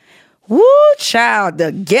wine. Woo, child,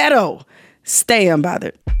 the ghetto. Stay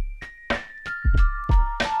unbothered.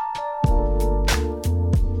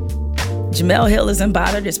 Jamel Hill is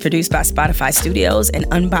Unbothered is produced by Spotify Studios and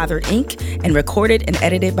Unbothered Inc. and recorded and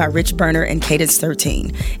edited by Rich Berner and Cadence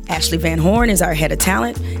 13. Ashley Van Horn is our head of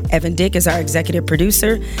talent. Evan Dick is our executive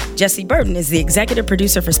producer. Jesse Burton is the executive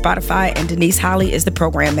producer for Spotify, and Denise Holly is the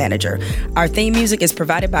program manager. Our theme music is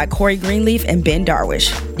provided by Corey Greenleaf and Ben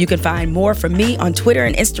Darwish. You can find more from me on Twitter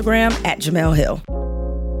and Instagram at Jamel Hill.